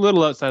all of it. A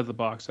little outside the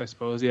box, I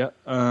suppose. Yeah.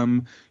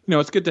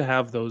 It's good to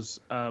have those,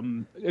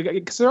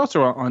 because they're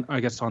also on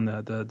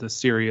the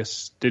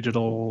Sirius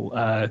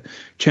digital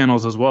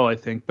channels as well, I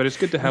think. But it's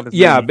good to have it.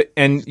 Yeah,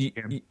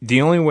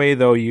 the only way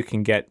though you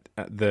can get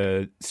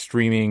the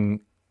streaming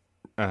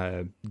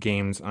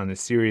games on the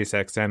Sirius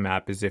XM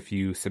app is if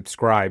you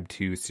subscribe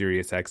to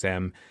Sirius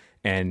XM,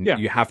 and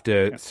you have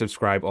to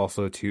subscribe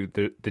also to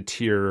the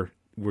tier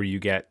where you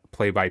get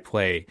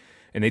play-by-play.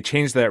 And they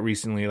changed that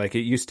recently. Like,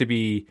 it used to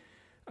be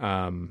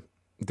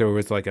there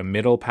was like a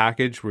middle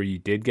package where you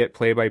did get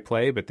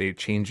play-by-play, but they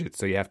changed it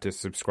so you have to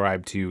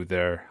subscribe to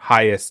their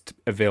highest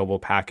available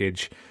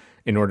package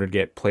in order to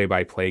get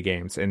play-by-play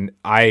games. And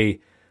I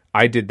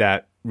did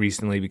that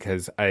recently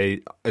because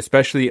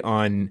especially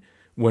on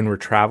when we're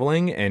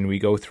traveling and we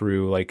go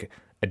through like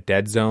a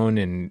dead zone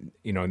and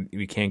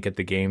we can't get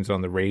the games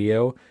on the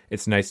radio,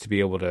 it's nice to be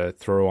able to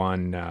throw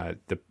on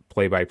the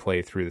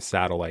play-by-play through the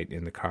satellite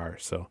in the car.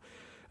 So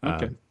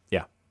okay.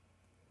 Yeah.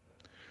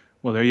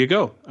 Well, there you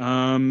go.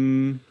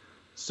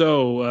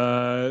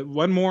 So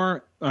one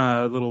more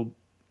little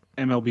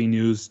MLB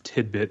news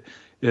tidbit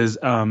is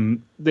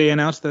they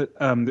announced that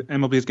the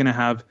MLB is going to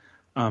have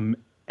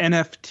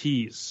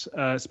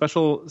NFTs,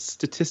 special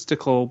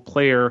statistical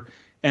player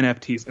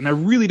NFTs, and I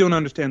really don't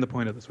understand the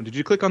point of this one. Did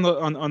you click on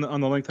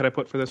the link that I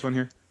put for this one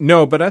here?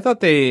 No, but I thought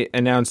they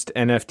announced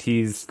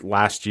NFTs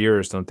last year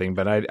or something,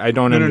 but I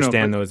don't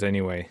understand those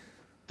anyway.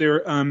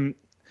 They're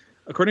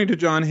according to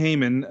John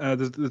Heyman,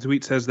 the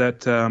tweet says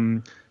that they're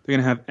going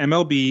to have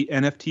MLB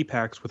NFT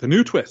packs with a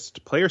new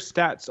twist. Player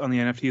stats on the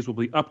NFTs will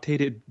be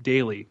updated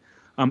daily.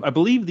 I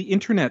believe the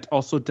internet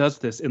also does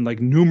this in like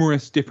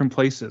numerous different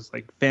places,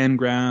 like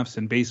Fangraphs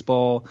and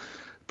Baseball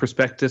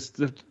Prospectus.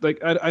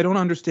 Like, I don't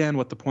understand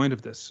what the point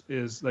of this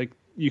is. Like,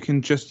 you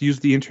can just use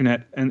the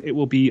internet and it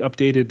will be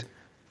updated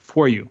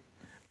for you.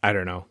 I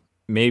don't know.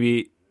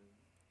 Maybe.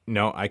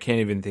 No, I can't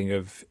even think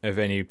of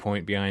any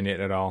point behind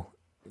it at all.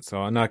 So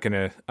I'm not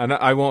gonna.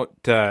 I won't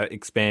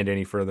expand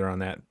any further on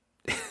that.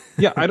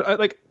 Yeah,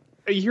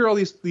 I hear all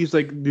these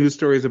like news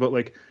stories about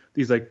like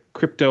these like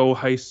crypto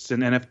heists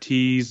and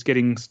NFTs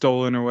getting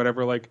stolen or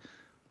whatever. Like,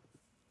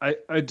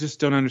 I just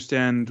don't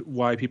understand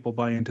why people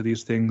buy into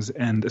these things,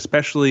 and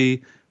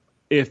especially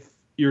if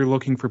you're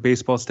looking for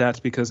baseball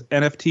stats, because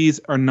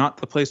NFTs are not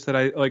the place that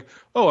I like.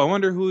 Oh, I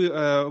wonder who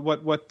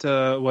what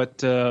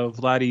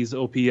Vladdy's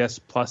OPS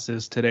plus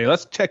is today.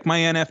 Let's check my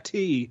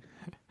NFT.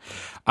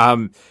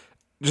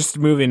 Just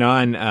moving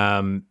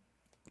on,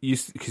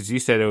 because you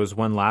said it was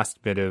one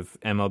last bit of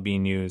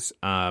MLB news,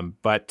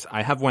 but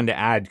I have one to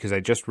add because I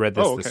just read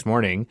this this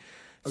morning,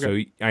 so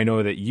I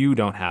know that you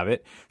don't have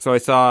it. So I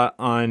saw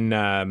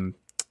on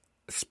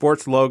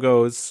Sports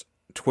Logos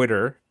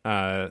Twitter,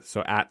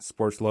 so at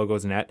Sports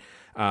Logos Net.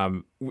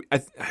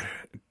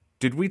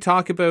 Did we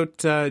talk about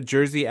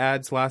jersey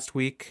ads last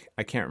week?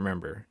 I can't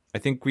remember. I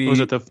think we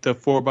was it the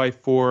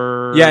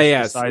 4x4.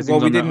 Yeah. Well,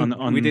 we didn't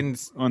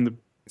on the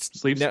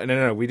sleeves.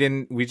 No. We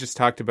didn't. We just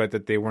talked about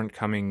that they weren't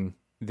coming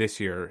this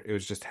year. It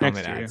was just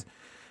helmet ads.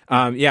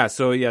 Yeah.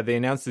 They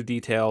announced the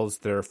details.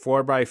 They're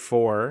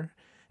 4x4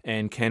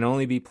 and can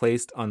only be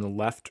placed on the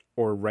left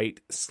or right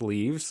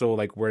sleeve. So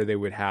like where they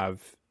would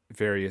have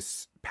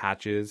various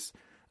patches.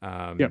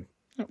 And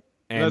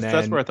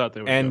that's where I thought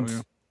they would go.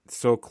 Yeah.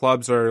 So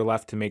clubs are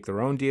left to make their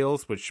own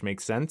deals, which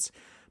makes sense.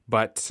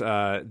 But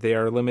they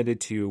are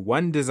limited to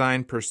one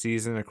design per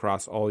season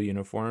across all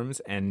uniforms,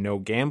 and no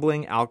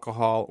gambling,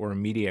 alcohol, or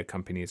media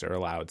companies are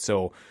allowed.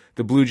 So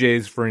the Blue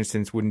Jays, for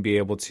instance, wouldn't be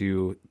able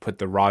to put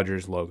the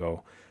Rogers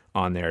logo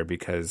on there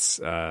because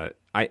I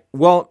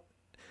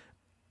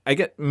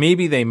get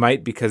maybe they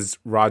might, because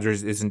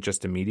Rogers isn't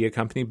just a media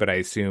company, but I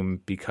assume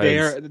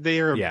because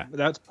they are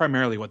that's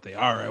primarily what they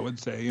are, I would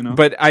say,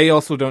 But I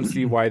also don't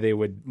see why they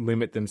would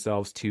limit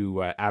themselves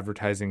to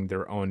advertising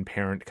their own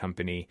parent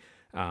company.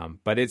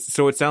 But it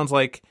sounds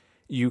like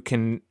you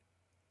can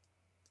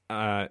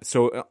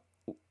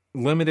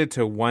limited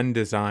to one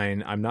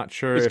design. I'm not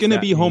sure it's going to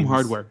be Home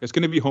Hardware. It's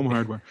going to be Home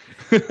Hardware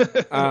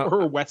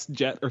or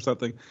WestJet or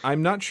something.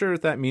 I'm not sure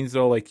if that means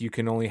though, like you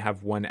can only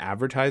have one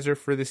advertiser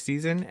for the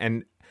season.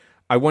 And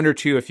I wonder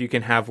too, if you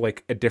can have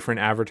like a different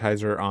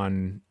advertiser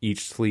on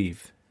each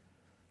sleeve.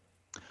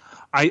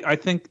 I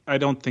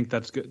don't think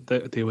that's good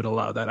that they would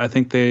allow that. I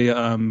think they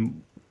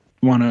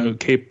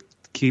want to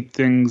keep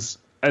things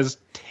as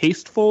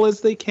tasteful as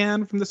they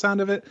can from the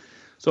sound of it.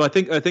 So I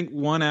think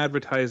one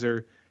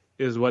advertiser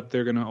is what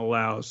they're going to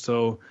allow.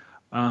 So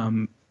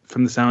from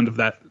the sound of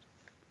that,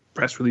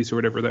 press release or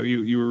whatever that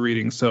you were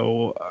reading.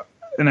 So,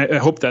 and I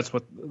hope that's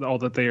all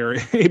that they are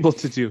able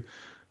to do.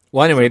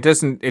 Well, anyway, it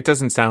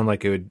doesn't sound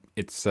like it would.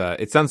 It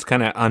sounds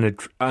kind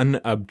of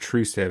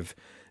unobtrusive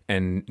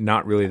and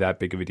not really that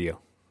big of a deal.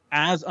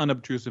 As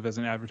unobtrusive as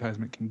an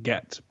advertisement can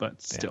get,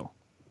 but still.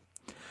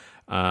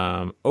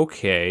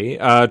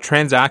 Okay.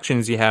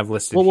 Transactions you have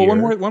listed here.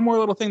 Well, one more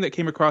little thing that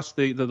came across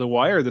the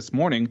wire this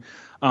morning.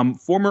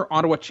 Former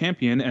Ottawa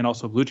champion and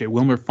also Blue Jay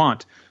Wilmer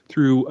Font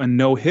threw a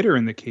no-hitter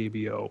in the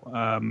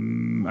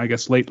KBO. I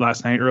guess late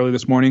last night, early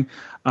this morning.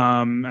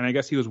 And I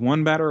guess he was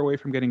one batter away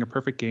from getting a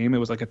perfect game. It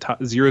was like a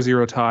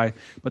 0-0 tie,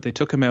 but they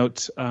took him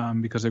out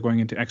because they're going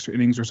into extra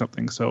innings or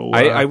something. So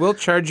I will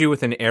charge you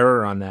with an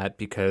error on that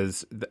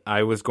because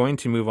I was going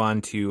to move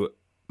on to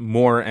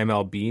more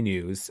MLB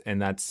news,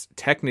 and that's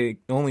technically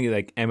only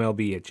like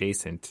MLB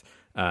adjacent.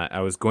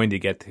 I was going to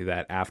get to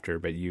that after,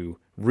 but you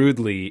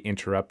rudely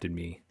interrupted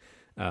me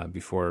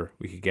before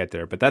we could get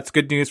there. But that's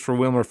good news for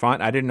Wilmer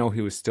Font. I didn't know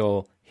he was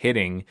still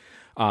hitting.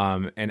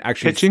 And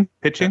actually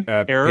pitching,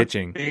 error,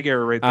 pitching. Big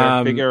error right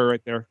there. Big error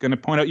right there. Going to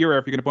point out your error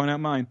if you're going to point out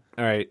mine.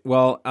 All right.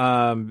 Well,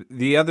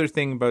 the other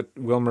thing about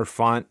Wilmer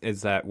Font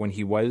is that when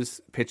he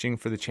was pitching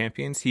for the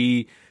Champions,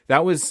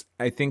 that was,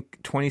 I think,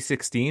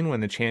 2016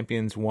 when the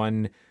Champions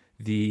won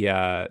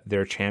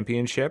their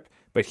championship,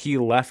 but he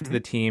left the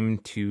team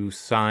to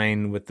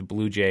sign with the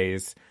Blue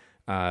Jays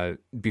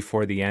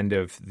before the end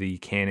of the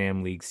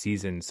Can-Am League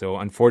season. So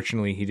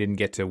unfortunately, he didn't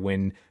get to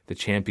win the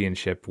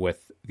championship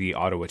with the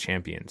Ottawa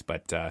Champions.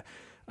 But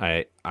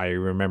I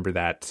remember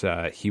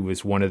that he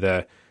was one of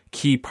the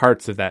key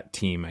parts of that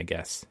team, I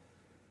guess.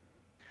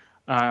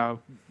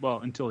 Well,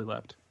 until he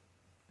left.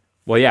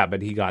 Well, yeah,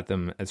 but he got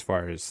them as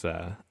far as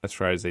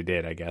they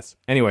did, I guess.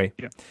 Anyway,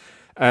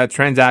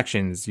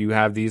 transactions. You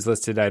have these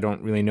listed. I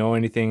don't really know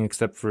anything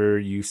except for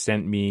you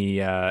sent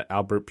me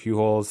Albert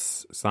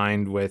Pujols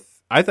signed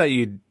with. I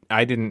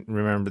didn't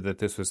remember that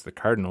this was the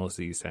Cardinals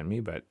that you sent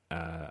me, but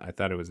I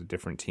thought it was a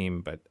different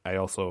team. But I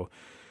also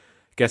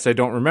guess I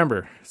don't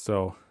remember.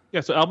 So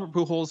so Albert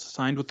Pujols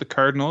signed with the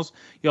Cardinals.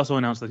 He also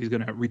announced that he's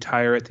going to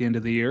retire at the end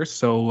of the year.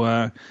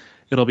 So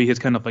it'll be his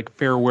kind of like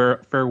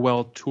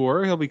farewell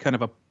tour. He'll be kind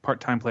of a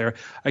part-time player.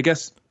 I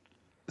guess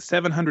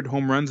 700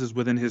 home runs is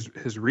within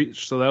his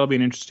reach. So that'll be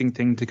an interesting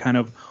thing to kind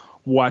of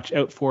watch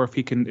out for if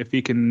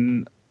he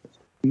can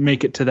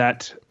make it to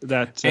that.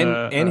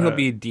 And he'll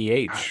be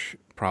DH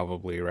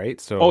probably,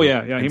 right? So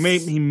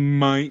he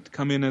might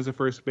come in as a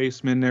first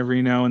baseman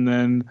every now and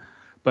then,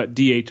 but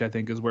DH I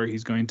think is where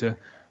he's going to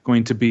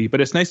be.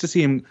 But it's nice to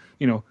see him,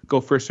 go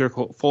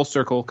full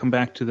circle, come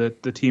back to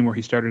the team where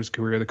he started his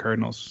career, the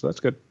Cardinals. So that's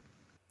good.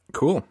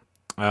 Cool.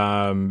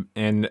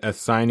 And a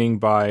signing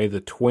by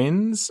the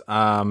Twins.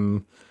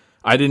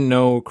 I didn't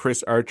know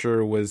Chris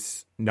Archer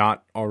was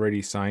not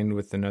already signed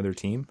with another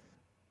team.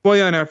 Well,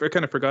 yeah, and I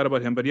kind of forgot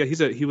about him, but yeah, he's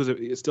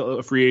still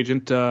a free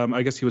agent.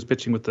 I guess he was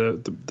pitching with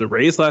the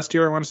Rays last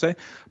year, I want to say.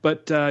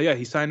 But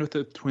he signed with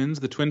the Twins.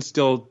 The Twins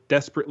still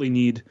desperately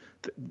need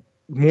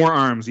more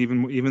arms,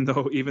 even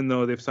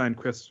though they've signed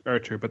Chris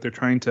Archer, but they're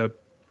trying to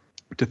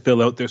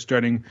fill out their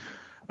starting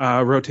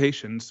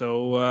rotation.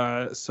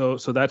 So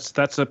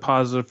that's a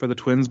positive for the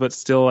Twins, but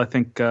still, I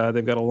think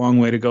they've got a long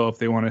way to go if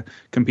they want to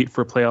compete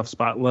for a playoff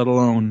spot, let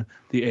alone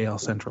the AL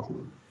Central.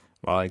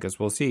 Well, I guess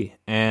we'll see.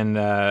 And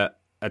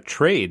a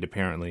trade,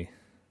 apparently.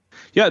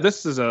 Yeah,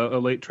 this is a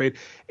late trade.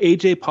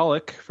 A.J.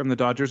 Pollock from the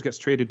Dodgers gets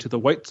traded to the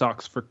White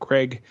Sox for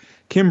Craig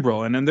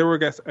Kimbrell. And then there were,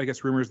 I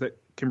guess, rumors that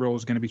Kimbrell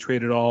was going to be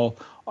traded all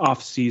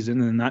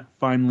off-season, and that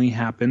finally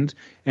happened.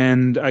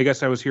 And I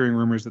guess I was hearing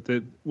rumors that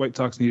the White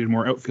Sox needed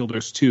more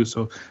outfielders, too.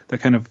 So that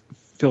kind of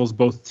fills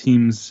both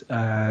teams'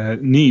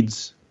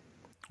 needs.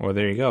 Well,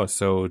 there you go.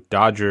 So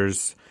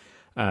Dodgers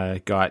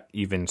got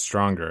even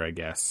stronger, I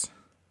guess.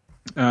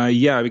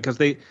 Because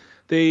they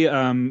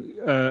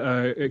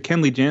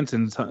Kenley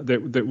Jansen,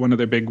 one of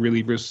their big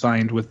relievers,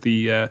 signed with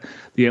the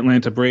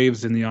Atlanta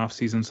Braves in the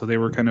offseason, so they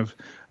were kind of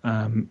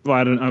I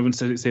wouldn't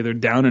say they're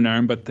down an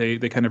arm, but they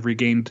kind of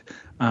regained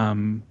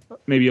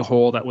maybe a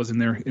hole that was in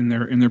their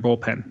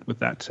bullpen with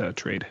that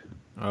trade.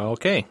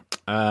 Okay.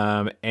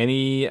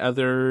 Any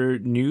other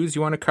news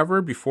you want to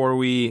cover before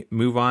we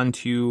move on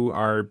to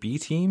our B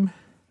team?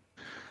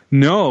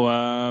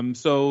 No.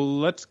 So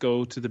let's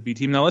go to the B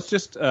team now. Let's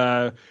just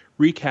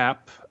recap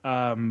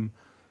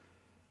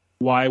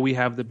why we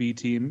have the B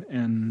team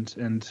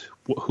and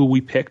who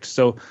we picked.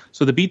 So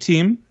the B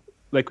team,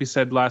 like we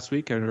said last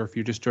week, or if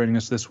you're just joining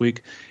us this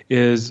week,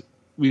 is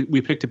we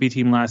picked a B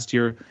team last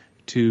year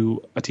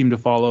a team to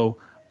follow,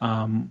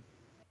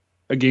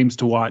 games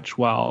to watch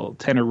while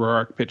Tanner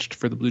Roark pitched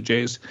for the Blue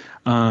Jays,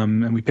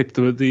 and we picked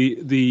the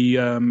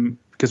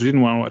because we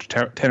didn't want to watch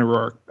Tanner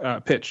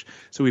Roark pitch,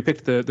 so we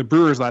picked the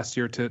Brewers last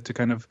year to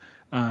kind of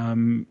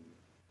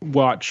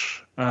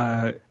watch.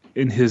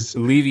 In his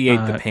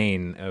alleviate the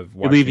pain of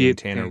watching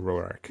Tanner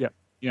Roark.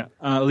 Yeah.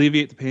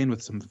 Alleviate the pain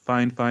with some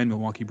fine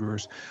Milwaukee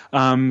Brewers.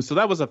 So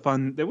that was a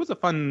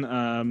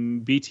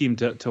fun B team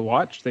to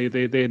watch. They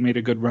had made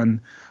a good run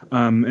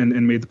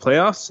and made the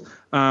playoffs.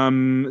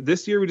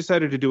 This year we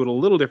decided to do it a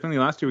little differently.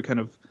 Last year we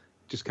kind of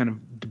just kind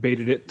of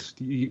debated it.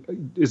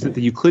 Is it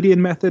the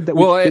Euclidean method that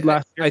we did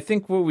last year? I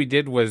think what we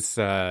did was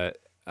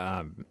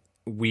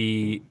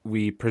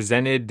we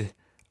presented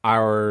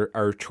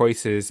our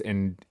choices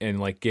and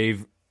like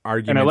gave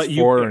arguments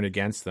for and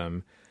against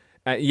them.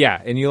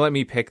 And you let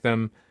me pick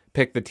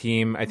the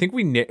team. I think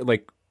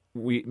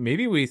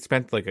we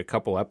spent like a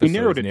couple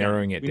episodes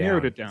narrowing it down.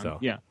 Narrowed it down. So.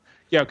 Yeah,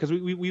 because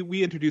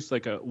we introduced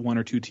like one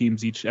or two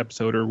teams each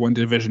episode, or one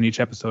division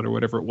each episode, or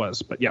whatever it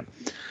was. But yeah,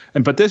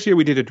 but this year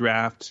we did a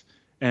draft,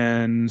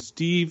 and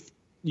Steve,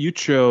 you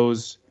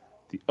chose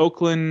the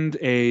Oakland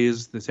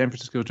A's, the San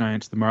Francisco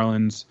Giants, the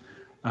Marlins,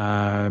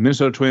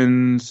 Minnesota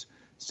Twins,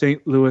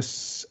 St.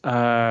 Louis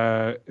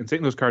and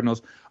St. Louis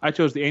Cardinals. I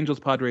chose the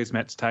Angels, Padres,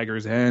 Mets,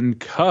 Tigers, and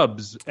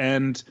Cubs.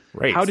 And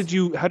how did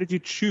you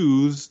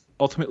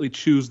ultimately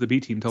choose the B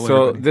team?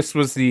 So this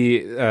was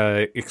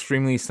the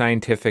extremely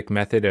scientific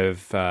method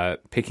of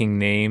picking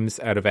names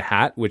out of a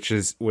hat, which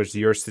was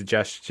your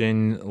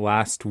suggestion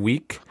last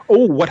week.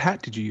 Oh, what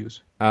hat did you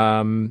use?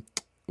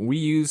 We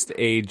used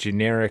a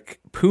generic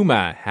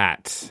Puma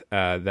hat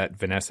that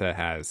Vanessa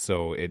has,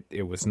 so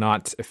it was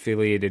not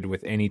affiliated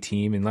with any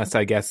team, unless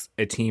I guess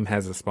a team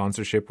has a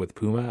sponsorship with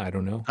Puma. I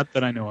don't know. Not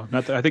that I know of.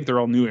 I think they're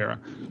all New Era.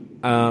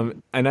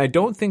 And I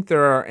don't think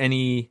there are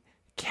any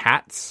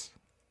cats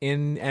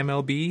in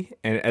MLB,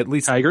 and at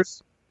least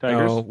Tigers.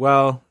 Oh,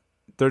 well,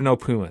 there are no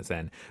Pumas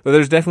then, but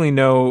there's definitely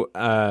no.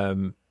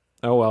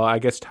 I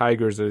guess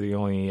Tigers are the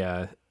only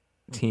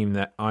team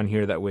that on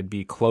here that would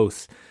be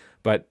close,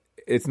 but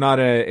it's not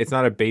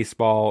a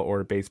baseball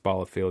or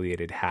baseball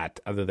affiliated hat,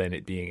 other than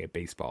it being a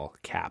baseball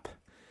cap.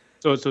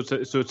 So it's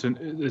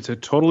a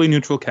totally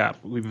neutral cap.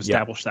 We've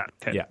established that.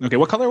 Okay. Yeah. Okay.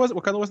 What color was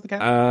the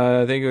cap?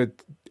 I think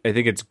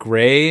it's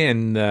gray,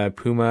 and the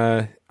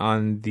Puma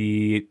on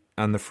the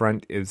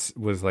front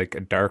was like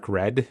a dark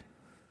red.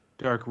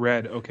 Dark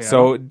red. Okay.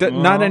 So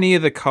not any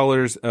of the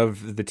colors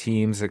of the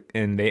teams,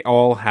 and they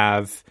all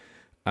have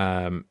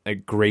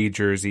gray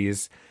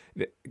jerseys.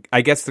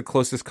 I guess the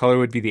closest color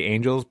would be the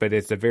Angels, but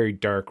it's a very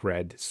dark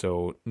red,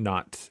 so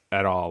not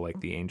at all like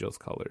the Angels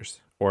colors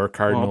or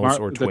Cardinals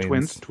or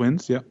Twins. The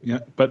Twins, yeah.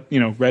 But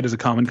red is a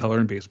common color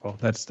in baseball.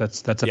 That's a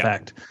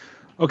fact.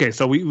 Okay,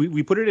 so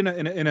we put it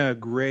in a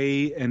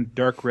gray and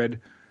dark red.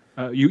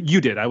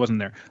 You did. I wasn't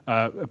there.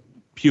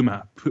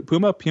 Puma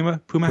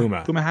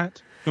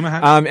hat.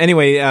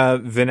 Anyway,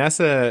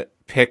 Vanessa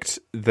picked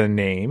the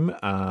name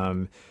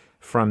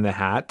from the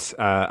hat.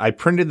 I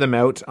printed them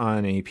out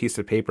on a piece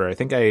of paper. I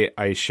think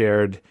I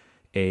shared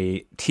a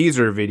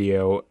teaser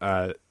video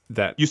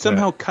that you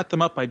somehow cut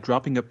them up by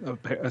dropping a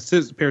pair of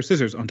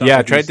scissors on top.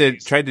 Yeah, tried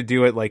to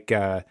do it like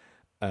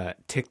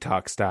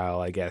TikTok style,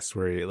 I guess,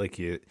 where like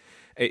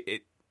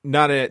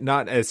not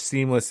as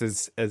seamless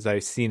as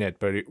I've seen it,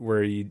 but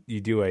where you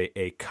do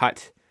a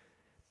cut,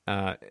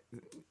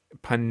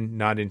 pun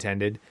not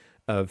intended,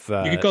 of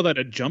you could call that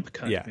a jump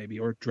cut, maybe,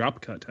 or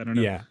drop cut. I don't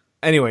know. Yeah.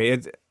 Anyway,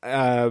 it's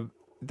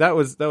that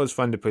was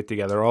fun to put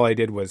together. All I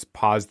did was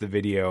pause the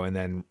video and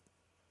then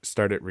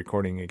start it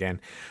recording again.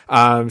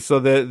 So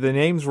the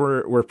names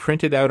were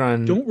printed out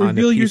on. Don't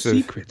reveal your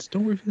secrets.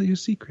 Don't reveal your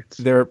secrets.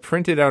 They're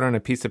printed out on a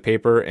piece of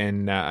paper,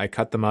 and I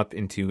cut them up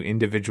into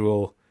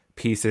individual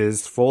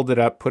pieces, folded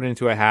up, put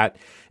into a hat,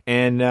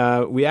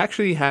 and we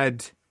actually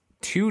had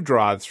 2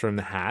 draws from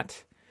the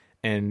hat,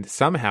 and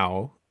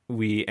somehow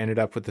we ended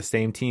up with the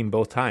same team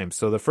both times.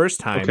 So the first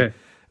time,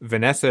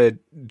 Vanessa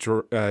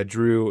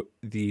drew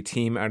the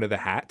team out of the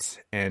hat,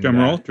 and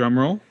drum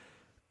roll.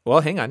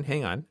 Well, hang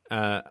on.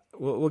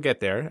 We'll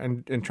get there.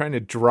 I'm trying to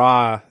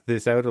draw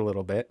this out a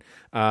little bit.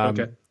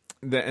 And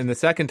the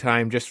second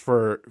time, just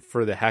for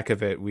the heck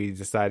of it, we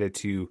decided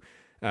to.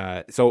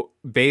 So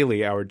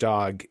Bailey, our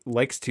dog,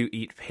 likes to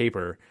eat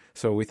paper.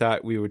 So we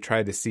thought we would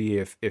try to see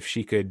if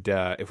she could,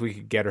 if we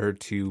could get her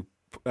to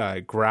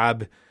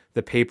grab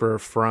the paper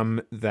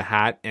from the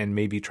hat and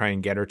maybe try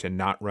and get her to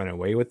not run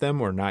away with them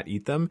or not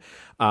eat them.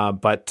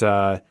 But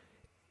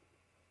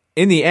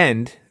in the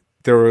end,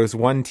 there was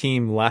one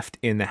team left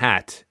in the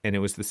hat, and it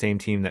was the same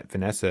team that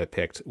Vanessa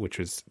picked, which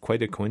was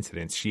quite a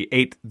coincidence. She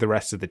ate the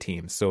rest of the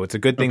team. So it's a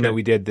good thing that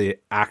we did the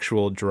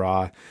actual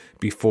draw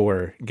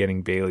before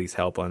getting Bailey's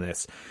help on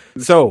this.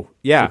 So,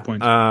 yeah,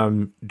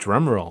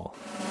 drum roll.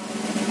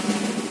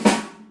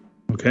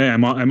 Okay,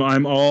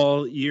 I'm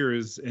all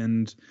ears,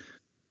 and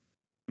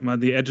I'm on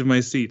the edge of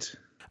my seat.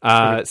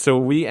 So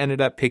we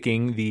ended up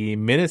picking the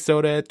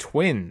Minnesota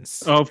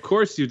Twins. Oh, of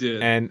course you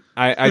did. And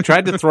I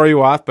tried to throw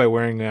you off by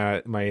wearing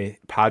my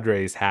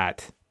Padres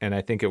hat, and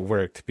I think it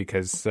worked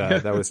because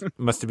that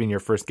must have been your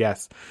first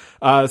guess.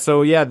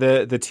 So yeah,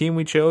 the team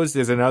we chose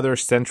is another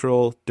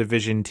Central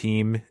Division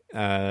team,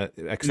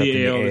 except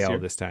in the AL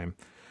this time.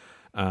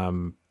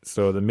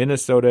 So the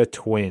Minnesota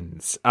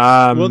Twins.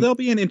 Well, they'll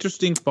be an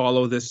interesting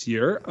follow this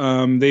year.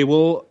 They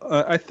will.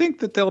 I think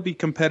that they'll be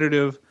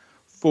competitive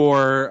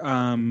for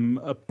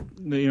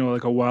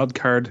like a wild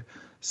card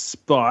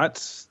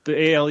spot.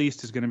 The AL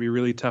East is going to be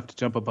really tough to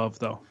jump above,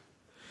 though.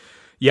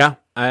 Yeah,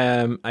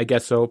 I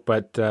guess so,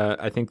 but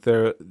I think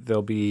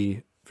they'll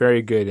be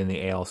very good in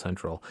the AL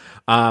Central.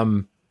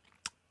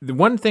 the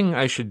one thing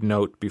I should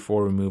note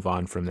before we move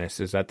on from this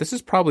is that this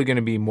is probably going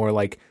to be more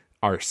like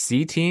our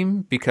C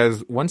team,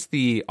 because once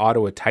the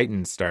Ottawa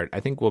Titans start,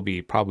 I think we'll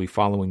be probably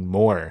following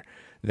more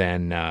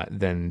than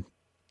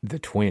the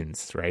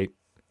Twins, right?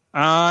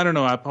 I don't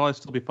know. I'll probably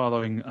still be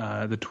following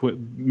the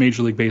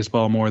Major League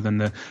Baseball more than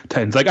the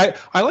Titans. Like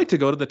I like to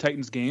go to the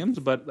Titans games,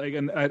 but like,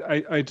 and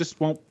I just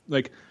won't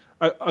like.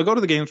 I'll go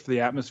to the games for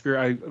the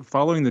atmosphere.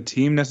 Following the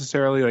team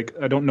necessarily. Like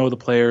I don't know the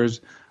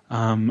players.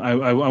 I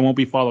won't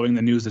be following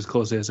the news as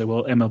closely as I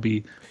will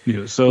MLB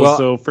news.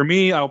 So for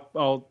me,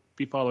 I'll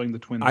be following the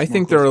Twins. I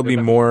think there will be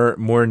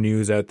more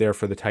news out there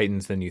for the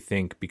Titans than you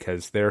think,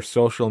 because their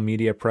social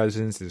media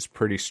presence is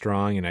pretty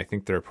strong, and I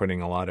think they're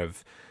putting a lot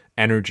of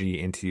energy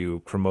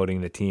into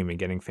promoting the team and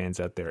getting fans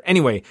out there.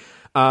 Anyway,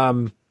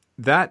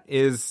 that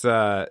is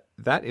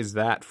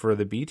that for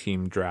the B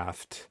team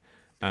draft.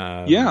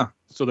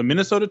 So the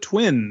Minnesota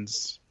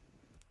Twins.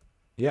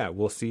 Yeah,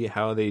 we'll see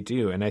how they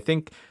do, and I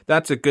think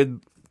that's a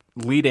good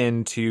lead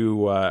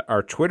into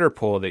our Twitter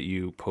poll that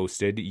you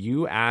posted.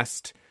 You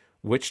asked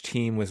which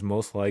team was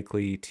most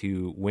likely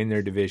to win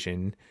their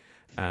division,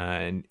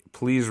 and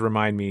please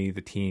remind me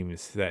the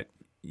teams that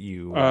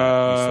you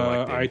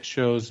selected. I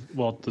chose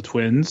the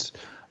Twins,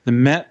 the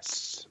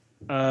Mets,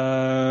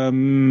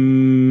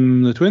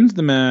 the Twins,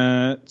 the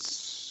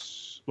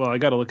Mets. Well, I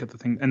got to look at the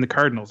thing, and the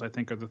Cardinals. I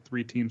think are the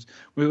three teams.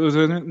 Was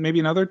there maybe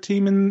another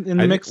team in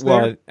the mix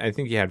there? Well, I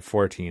think you had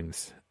four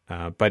teams.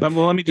 But let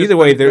me just, either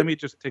way, let me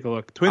just take a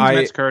look. Twins,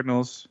 Mets,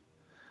 Cardinals.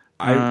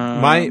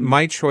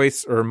 My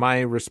choice or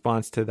my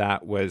response to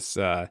that was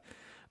that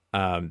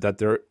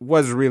there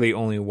was really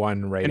only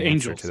one right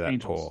answer to that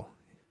poll.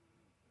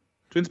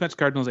 Twins, Mets,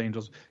 Cardinals,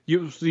 Angels.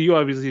 You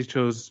obviously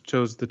chose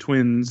the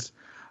Twins.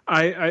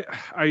 I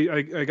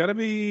gotta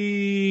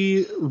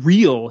be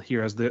real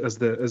here as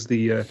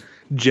the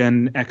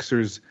Gen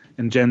Xers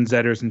and Gen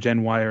Zers and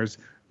Gen Yers,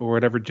 or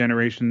whatever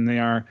generation they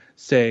are,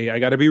 say. I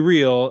got to be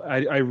real.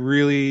 I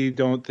really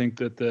don't think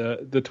that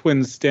the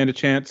Twins stand a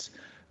chance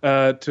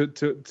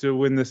to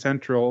win the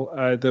Central.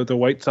 The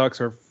White Sox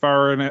are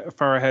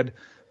far ahead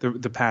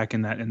the pack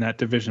in that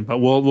division. But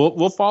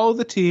we'll follow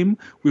the team.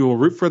 We will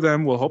root for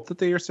them. We'll hope that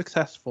they are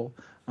successful.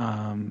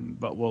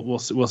 But we'll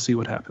see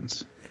what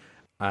happens.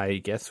 I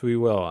guess we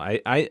will.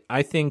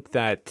 I think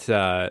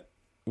that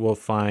we'll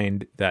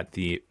find that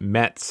the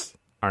Mets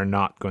are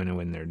not going to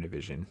win their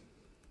division.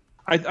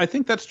 I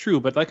think that's true,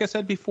 but like I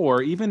said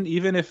before,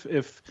 even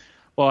if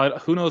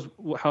who knows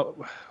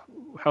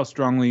how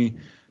strongly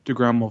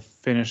DeGrom will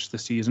finish the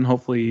season.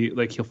 Hopefully,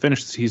 like he'll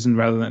finish the season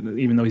rather than,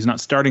 even though he's not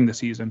starting the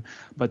season.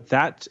 But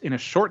that in a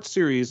short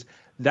series,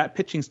 that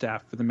pitching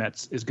staff for the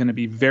Mets is going to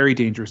be very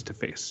dangerous to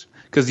face,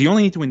 because you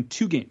only need to win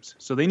 2 games.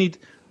 So they need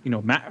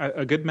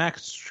a good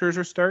Max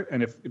Scherzer start,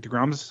 and if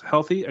DeGrom's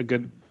healthy, a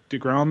good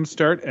DeGrom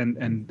start,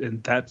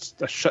 and that's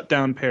a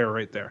shutdown pair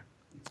right there.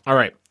 All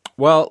right.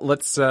 Well,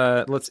 let's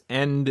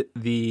end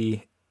the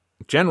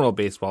general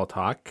baseball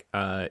talk.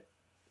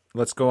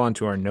 Let's go on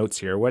to our notes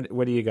here. What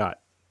do you got?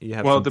 You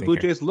have the Blue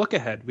Jays look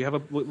ahead. We have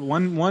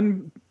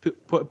one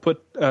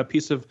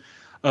piece of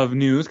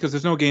news, because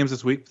there's no games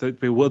this week.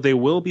 They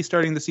will be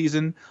starting the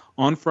season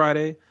on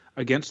Friday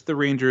against the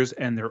Rangers,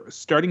 and their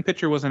starting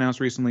pitcher was announced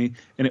recently,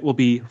 and it will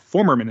be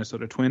former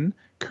Minnesota Twin,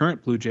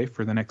 current Blue Jay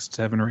for the next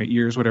 7 or 8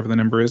 years, whatever the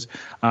number is,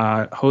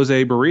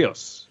 Jose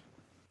Barrios.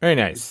 Very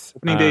nice.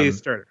 Opening day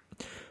starter.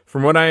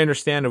 From what I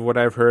understand of what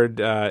I've heard,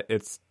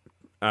 it's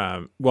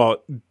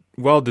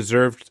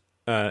well-deserved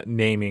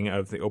naming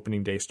of the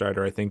opening day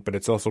starter, I think, but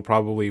it's also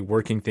probably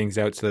working things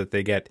out so that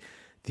they get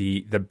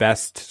the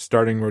best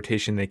starting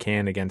rotation they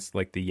can against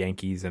like the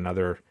Yankees and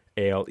other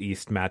AL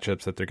East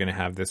matchups that they're going to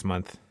have this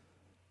month.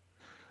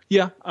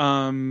 Yeah,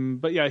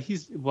 but yeah,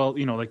 he's you want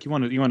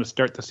to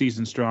start the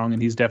season strong,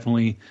 and he's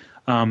definitely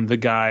the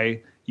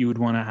guy you would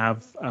want to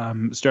have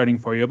starting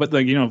for you. But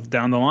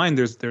down the line,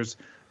 there's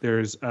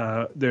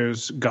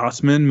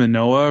Gausman,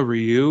 Manoah,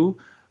 Ryu,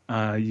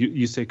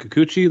 Yusei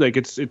Kikuchi. Like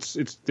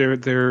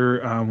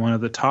they're one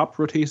of the top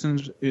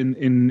rotations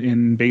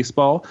in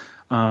baseball.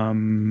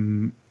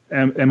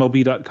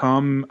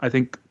 MLB.com, I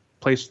think,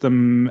 placed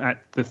them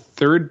at the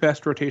 3rd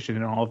best rotation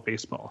in all of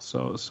baseball.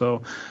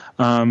 So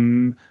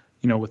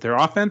with their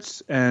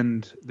offense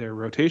and their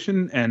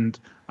rotation, and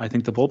I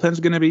think the bullpen's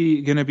going to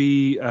be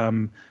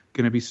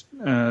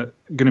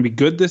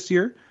good this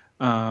year.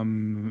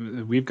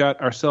 We've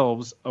got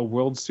ourselves a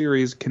World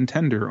Series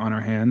contender on our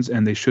hands,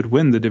 and they should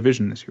win the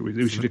division this year.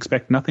 We should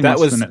expect nothing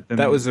less than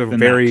that. Was a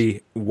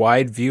very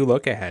wide view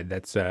look ahead.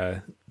 That's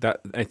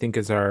that I think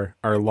is our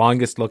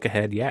longest look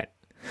ahead yet.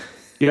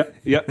 Yeah.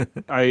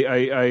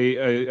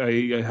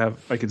 I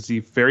can see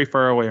very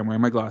far away. I'm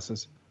wearing my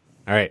glasses.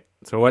 All right.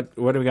 So what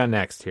do we got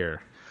next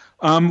here?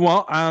 I've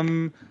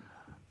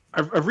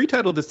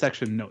retitled this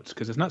section Notes,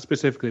 because it's not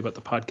specifically about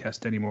the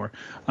podcast anymore.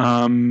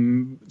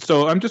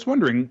 So I'm just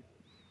wondering,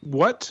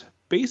 what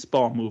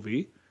baseball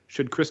movie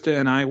should Krista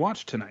and I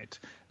watch tonight?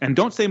 And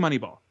don't say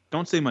Moneyball.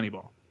 Don't say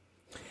Moneyball.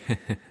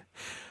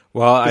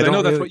 Well, I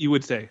know that's what you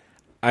would say.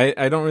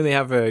 I don't really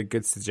have a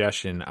good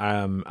suggestion.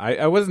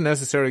 I wasn't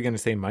necessarily going to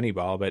say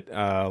Moneyball, but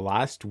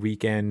last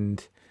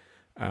weekend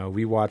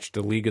we watched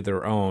A League of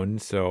Their Own.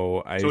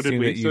 So So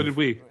did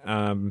we.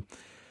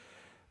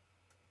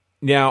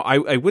 Now,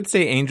 I would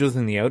say Angels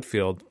in the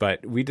Outfield,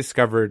 but we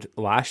discovered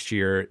last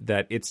year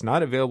that it's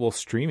not available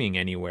streaming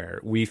anywhere.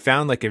 We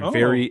found like a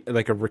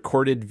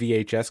recorded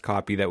VHS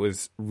copy that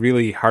was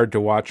really hard to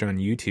watch on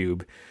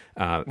YouTube.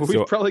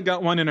 We've probably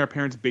got one in our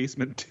parents'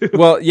 basement too.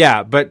 Well,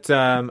 yeah, but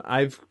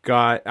I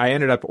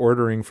ended up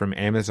ordering from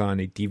Amazon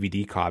a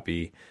DVD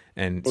copy,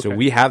 and so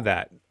we have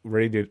that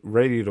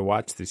ready to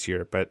watch this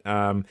year. But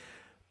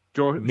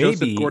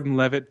Joseph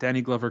Gordon-Levitt,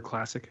 Danny Glover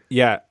classic.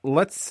 Yeah,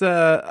 let's.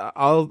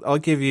 I'll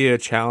give you a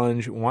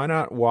challenge. Why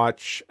not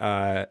watch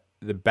the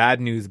Bad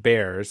News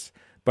Bears,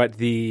 but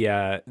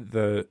not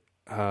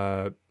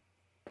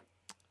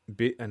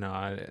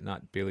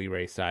Billy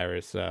Ray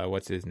Cyrus.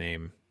 What's his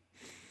name?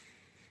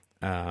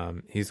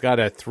 He's got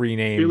a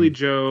 3-name. Billy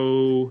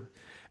Joe.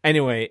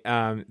 Anyway,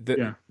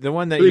 the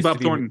one that Billy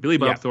Bob Thornton. Billy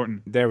Bob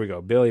Thornton. There we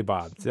go, Billy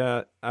Bob.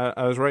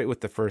 I was right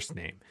with the first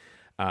name.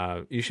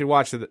 You should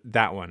watch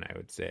that one, I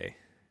would say.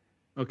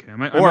 Okay, I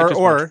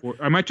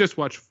might just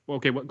watch.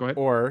 Okay, go ahead.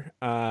 Or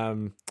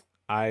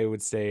I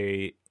would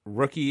say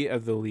Rookie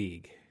of the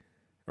League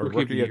or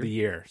Rookie of the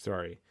Year.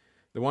 Sorry,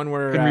 the one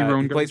where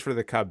he plays for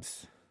the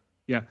Cubs.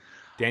 Yeah,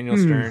 Daniel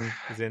Stern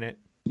is in it.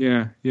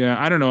 Yeah.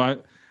 I don't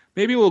know.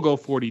 Maybe we'll go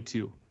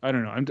 42. I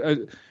don't know.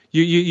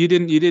 You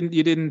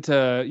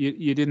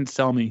didn't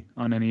sell me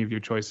on any of your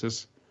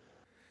choices.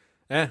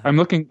 I'm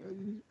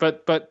looking,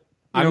 but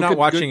I'm not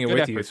watching it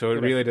with you, so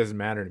it really doesn't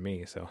matter to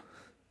me. So,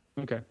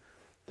 okay,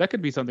 that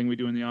could be something we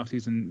do in the off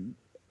season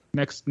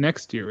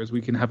next year, is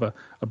we can have a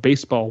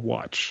baseball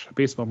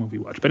movie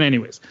watch. But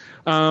anyways,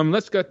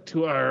 let's get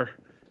to our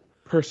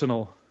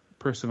personal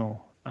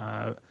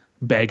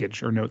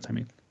baggage or notes. I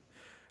mean,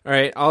 all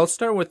right, I'll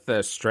start with the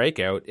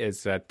strikeout.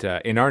 Is that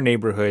in our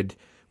neighborhood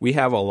we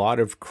have a lot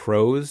of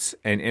crows,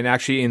 and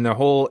actually in the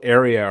whole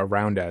area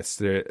around us,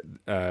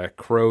 the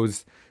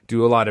crows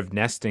do a lot of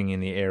nesting in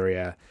the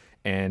area.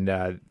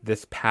 And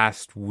this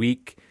past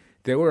week,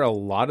 there were a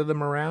lot of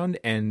them around,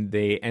 and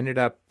they ended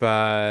up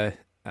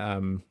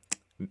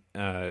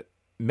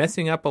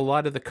messing up a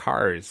lot of the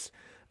cars.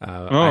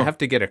 I have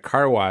to get a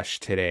car wash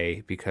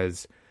today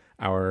because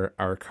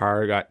our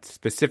car got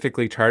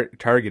specifically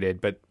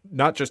targeted, but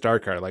not just our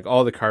car. Like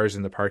all the cars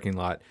in the parking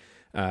lot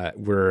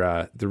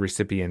were the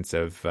recipients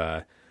of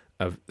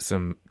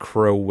some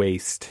crow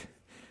waste.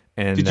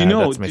 And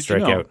that's my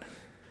strikeout.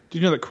 Did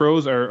you know that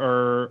crows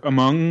are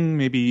among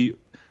maybe...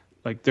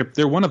 Like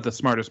they're one of the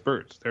smartest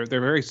birds. They're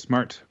very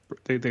smart.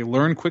 They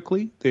learn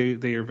quickly.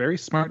 They are very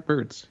smart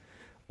birds.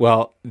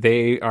 Well,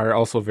 they are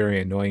also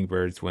very annoying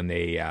birds when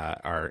they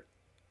are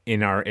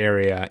in our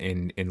area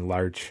in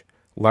large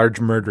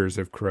murders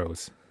of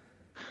crows.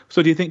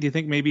 So do you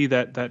think maybe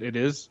that it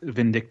is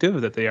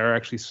vindictive, that they are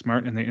actually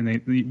smart, and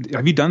they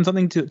have you done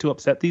something to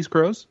upset these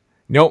crows?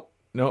 Nope.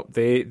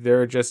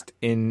 They're just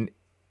in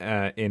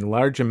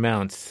large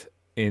amounts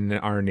in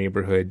our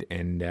neighborhood,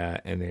 and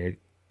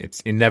it's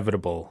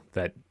inevitable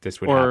that this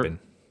would happen.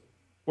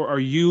 Or are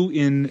you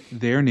in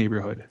their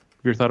neighborhood? Have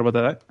you ever thought about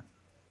that?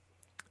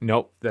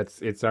 Nope,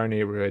 it's our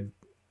neighborhood.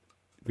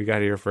 We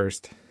got here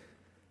first.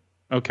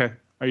 Okay.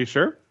 Are you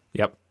sure?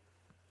 Yep.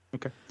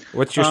 Okay.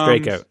 What's your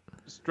strikeout?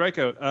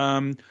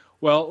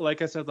 Well,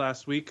 like I said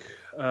last week,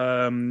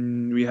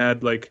 we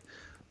had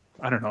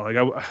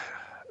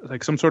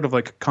some sort of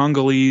like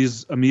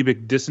Congolese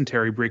amoebic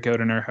dysentery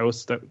breakout in our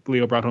house that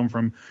Leo brought home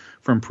from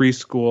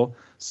preschool.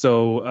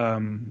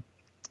 So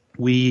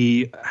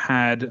we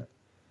had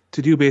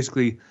to do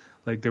basically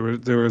like there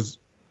was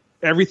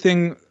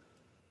everything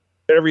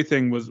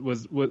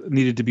was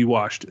needed to be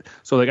washed.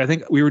 So like I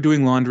think we were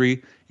doing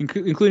laundry,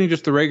 including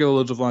just the regular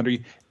loads of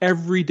laundry,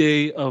 every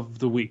day of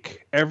the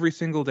week. Every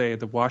single day,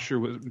 the washer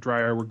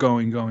dryer were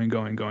going. So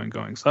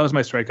that was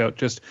my strikeout.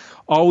 Just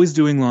always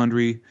doing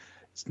laundry.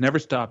 It's never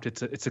stopped.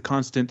 It's a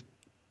constant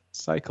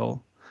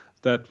cycle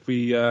that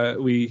we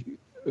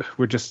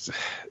were just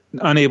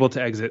unable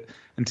to exit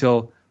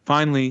until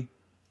finally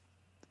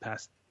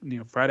past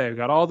Friday. I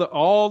got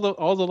all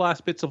the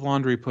last bits of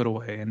laundry put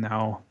away, and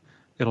now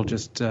it'll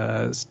just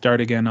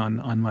start again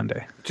on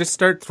Monday. Just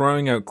start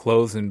throwing out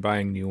clothes and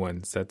buying new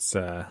ones. That's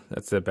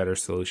a better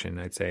solution,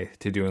 I'd say,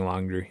 to doing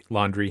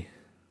laundry.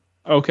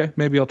 Okay,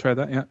 maybe I'll try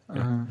that. Yeah.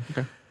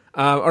 Okay.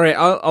 All right,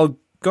 I'll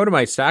go to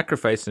my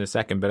sacrifice in a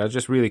second, but I'll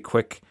just really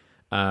quick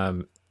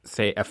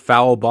say a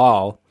foul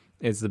ball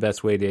is the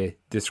best way to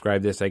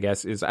describe this, I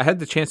guess. Is I had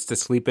the chance to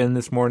sleep in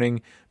this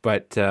morning,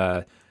 but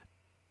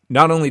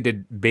not only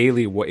did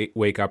Bailey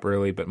wake up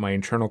early, but my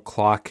internal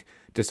clock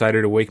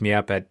decided to wake me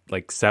up at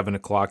like 7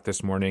 o'clock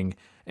this morning,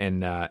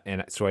 and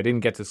so I didn't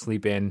get to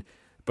sleep in.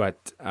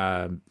 But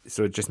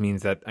so it just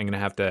means that I'm gonna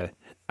have to.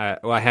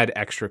 I had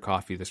extra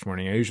coffee this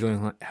morning. I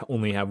usually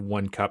only have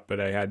 1 cup, but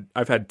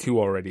I've had 2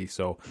 already.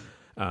 So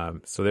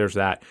there's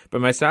that.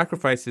 But my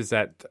sacrifice is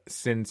that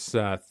since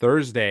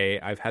Thursday,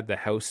 I've had the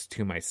house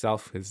to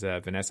myself because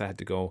Vanessa had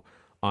to go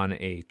on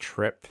a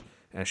trip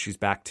She's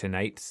back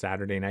tonight,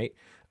 Saturday night.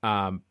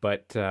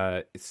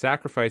 But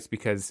sacrifice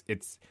because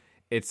it's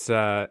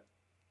the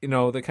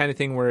kind of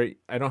thing where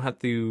I don't have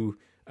to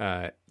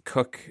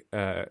cook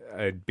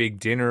a big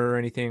dinner or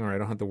anything, or I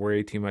don't have to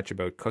worry too much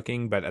about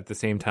cooking. But at the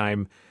same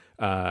time,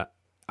 I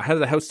have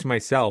the house to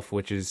myself,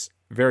 which is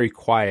very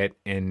quiet,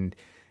 and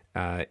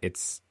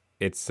it's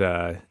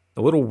a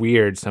little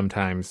weird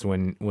sometimes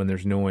when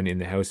there's no one in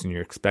the house and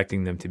you're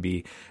expecting them to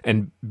be.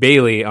 And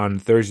Bailey on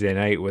Thursday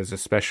night was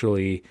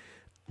especially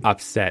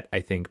upset,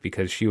 I think,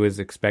 because she was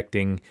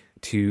expecting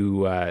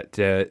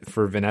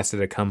for Vanessa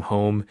to come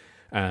home,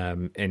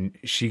 and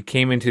she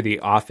came into the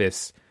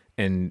office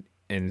and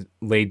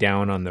lay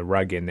down on the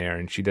rug in there,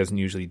 and she doesn't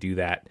usually do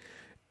that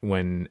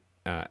when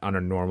on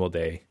a normal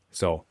day.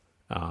 So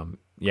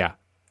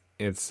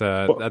it's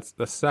that's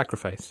the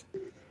sacrifice.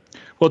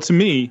 Well, to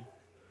me,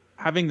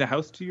 having the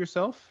house to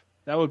yourself,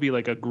 that would be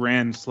like a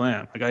grand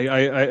slam. Like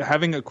I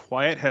having a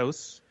quiet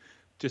house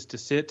just to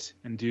sit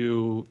and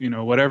do,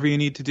 whatever you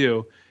need to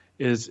do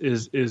is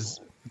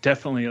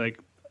definitely like,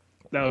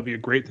 that would be a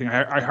great thing.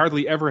 I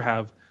hardly ever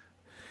have,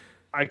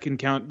 I can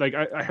count, like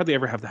I hardly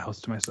ever have the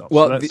house to myself.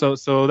 Well,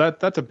 so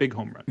that's a big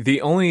home run.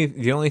 The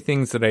only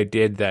things that I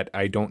did that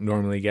I don't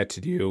normally get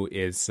to do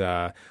is,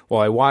 I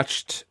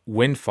watched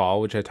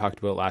Windfall, which I talked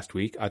about last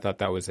week. I thought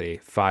that was a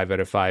 5 out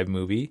of 5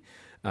 movie.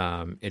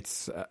 That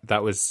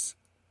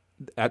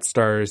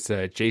stars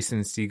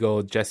Jason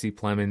Segel, Jesse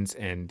Plemons,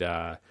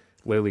 and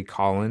Lily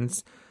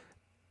Collins,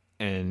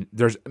 and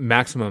there's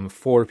maximum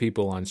 4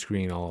 people on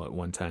screen all at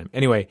one time.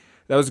 Anyway,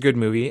 that was a good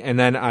movie. And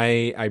then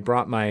I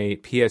brought my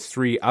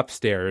PS3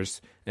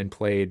 upstairs and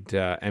played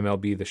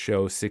MLB The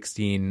Show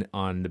 16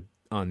 on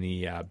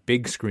the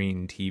big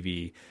screen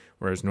TV,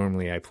 whereas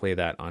normally I play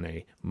that on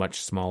a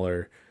much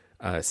smaller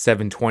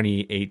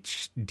 720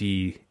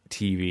 HD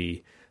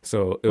TV.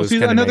 So it was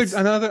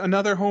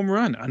another home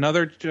run,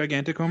 another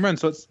gigantic home run.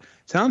 So it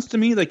sounds to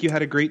me like you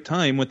had a great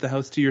time with the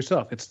house to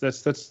yourself.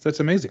 That's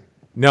amazing.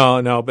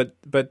 No, but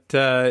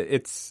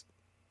it's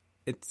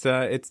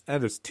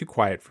too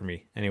quiet for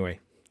me anyway.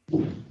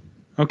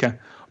 Okay.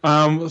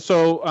 You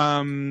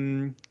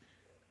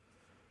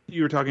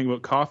were talking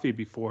about coffee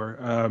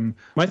before.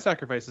 My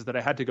sacrifice is that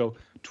I had to go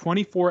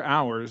 24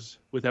 hours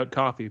without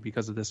coffee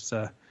because of this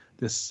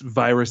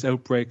virus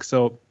outbreak.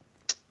 So,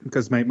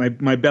 because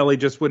my belly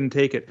just wouldn't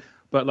take it.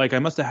 But like I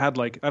must have had,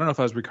 like, I don't know if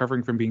I was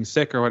recovering from being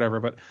sick or whatever,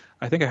 but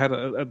I think I had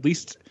at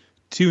least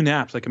 2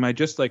 naps. Like, am I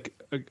just like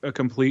a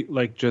complete,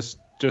 like, just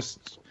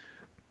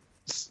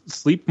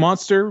sleep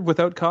monster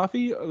without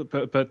coffee?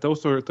 But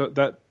those are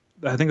that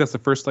I think that's the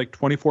first like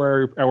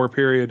 24-hour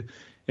period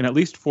in at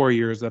least 4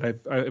 years that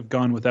I've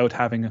gone without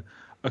having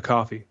a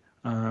coffee.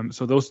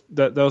 So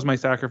that was my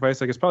sacrifice.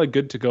 Like, it's probably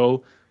good to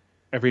go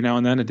every now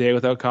and then a day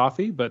without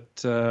coffee, but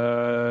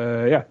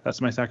that's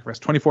my sacrifice.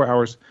 24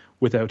 hours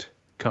without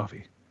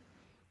coffee.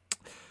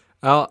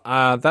 Well,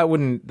 that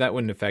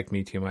wouldn't affect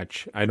me too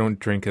much. I don't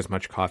drink as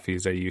much coffee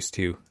as I used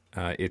to.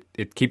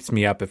 It keeps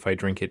me up if I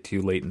drink it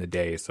too late in the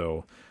day.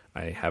 So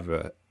I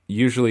have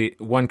usually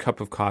 1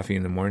 cup of coffee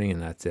in the morning,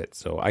 and that's it.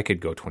 So I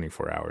could go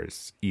 24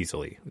 hours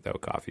easily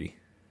without coffee.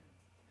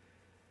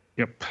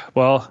 Yep.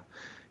 Well,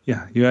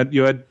 yeah,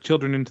 you had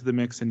children into the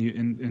mix,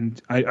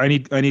 and I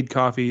need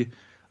coffee.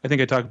 I think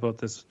I talked about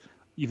this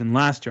even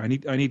last year.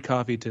 I need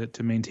coffee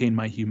to maintain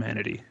my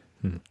humanity.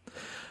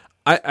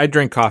 I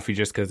drink coffee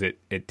just because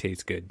it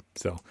tastes good.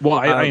 So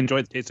I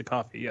enjoy the taste of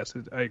coffee. Yes,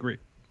 I agree.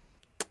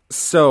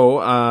 So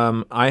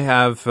I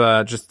have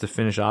just to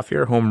finish off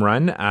here, home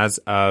run as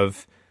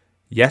of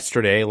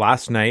yesterday,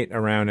 last night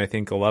around I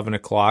think 11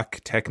 o'clock.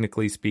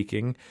 Technically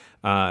speaking,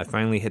 I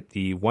finally hit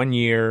the 1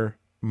 year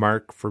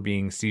mark for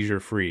being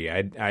seizure free.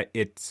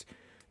 It's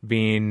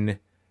been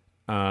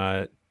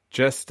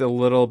just a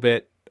little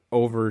bit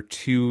over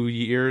 2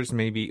 years,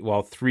 maybe,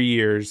 3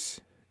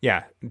 years.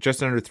 Yeah,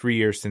 just under 3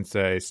 years since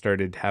I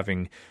started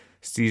having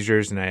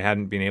seizures, and I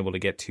hadn't been able to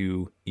get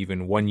to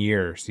even 1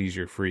 year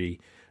seizure free.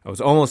 I was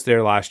almost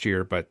there last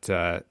year, but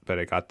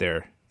I got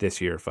there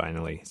this year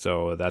finally.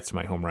 So that's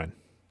my home run.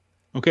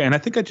 Okay, and I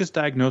think I just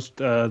diagnosed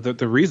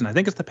the reason. I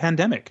think it's the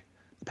pandemic.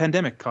 The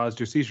pandemic caused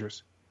your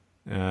seizures.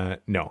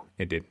 No,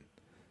 it didn't.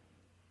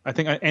 I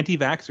think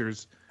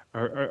anti-vaxxers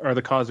are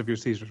the cause of your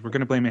seizures. We're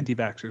going to blame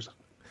anti-vaxxers.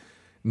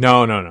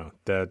 No.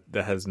 That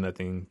has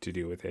nothing to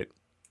do with it.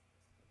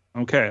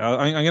 Okay,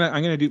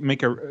 I'm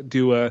gonna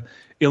do a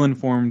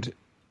ill-informed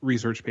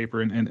research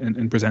paper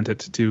and present it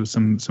to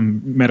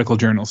some medical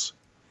journals.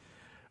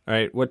 All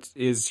right, what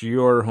is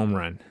your home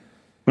run?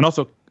 And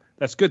also,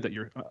 that's good that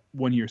you're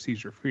 1 year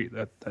seizure free.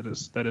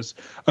 That is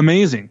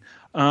amazing.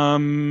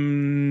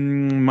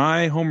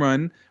 My home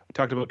run, we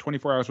talked about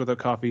 24 hours without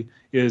coffee,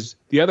 is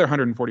the other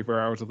 144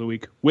 hours of the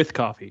week with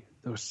coffee.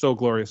 That was so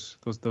glorious,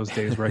 those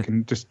days where I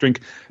can just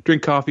drink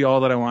coffee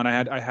all that I want.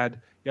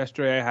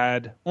 Yesterday I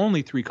had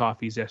only 3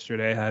 coffees.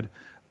 Yesterday I had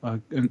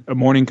a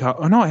morning coffee.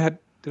 Oh no,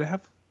 did I have?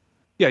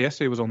 Yeah,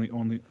 yesterday was only.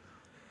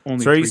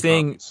 So are you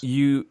saying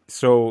coffees.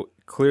 So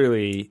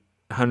clearly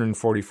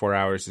 144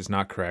 hours is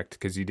not correct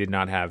because you did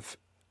not have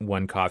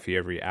 1 coffee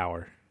every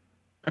hour?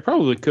 I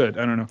probably could.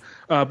 I don't know.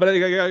 But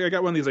I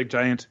got one of these like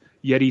giant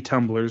Yeti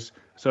tumblers.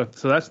 So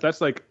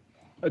that's like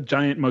a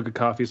giant mug of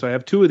coffee. So I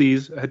have two of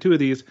these. I had two of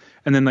these,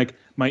 and then like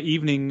my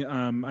evening,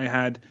 I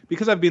had,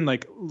 because I've been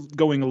like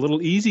going a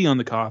little easy on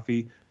the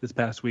coffee this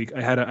past week.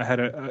 I had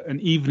an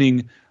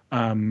evening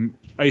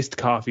iced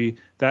coffee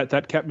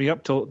that kept me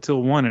up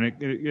till 1, and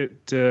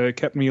it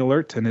kept me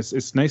alert. And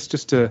it's nice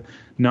just to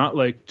not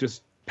like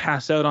just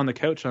pass out on the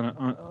couch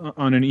on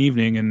an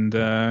evening. And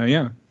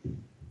yeah.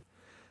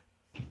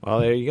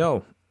 Well, there you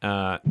go.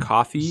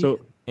 Coffee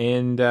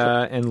and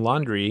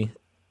laundry.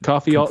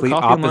 Coffee and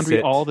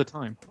laundry all the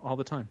time.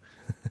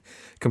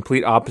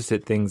 Complete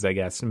opposite things, I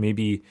guess.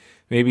 Maybe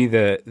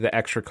the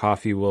extra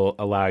coffee will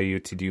allow you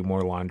to do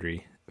more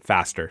laundry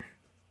faster.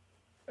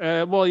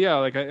 Well, yeah,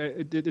 like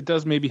it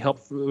does maybe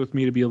help with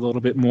me to be a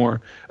little bit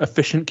more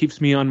efficient. Keeps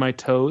me on my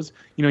toes.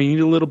 You need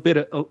a little bit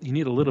of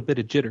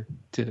jitter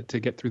to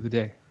get through the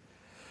day.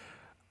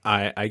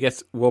 I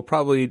guess we'll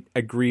probably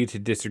agree to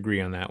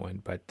disagree on that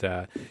one, but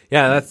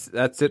yeah,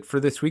 that's it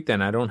for this week.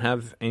 Then I don't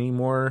have any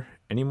more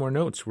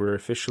notes. We're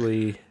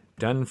officially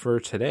done for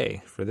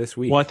today, for this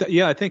week. Well,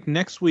 I think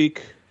next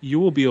week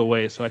you will be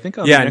away, so I think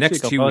next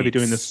week I'll probably be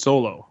doing this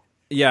solo.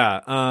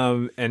 Yeah,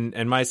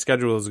 and my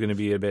schedule is going to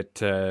be a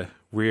bit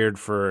weird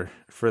for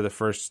the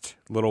first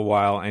little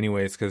while,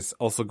 anyways, because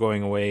also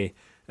going away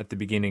at the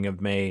beginning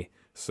of May.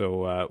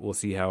 So we'll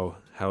see how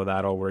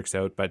that all works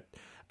out, but.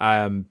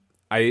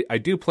 I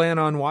do plan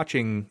on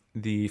watching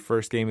the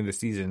first game of the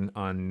season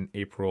on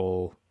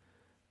April.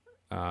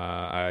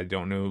 I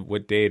don't know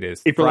what day it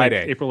is.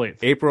 Friday. April 8th.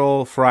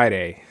 April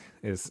Friday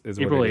is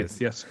April what it 8th, is.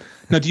 Yes.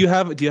 Now, do you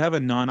have a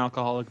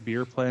non-alcoholic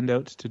beer planned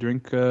out to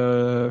drink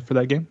for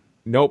that game?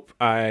 Nope,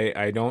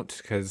 I don't,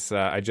 because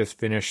I just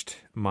finished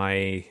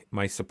my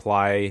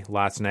supply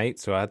last night,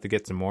 so I have to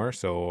get some more.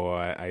 So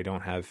I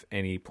don't have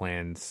any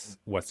plans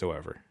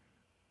whatsoever.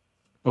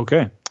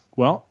 Okay.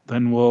 Well,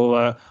 then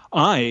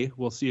I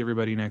will see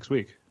everybody next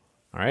week.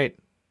 All right.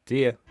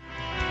 See ya.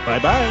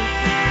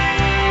 Bye-bye.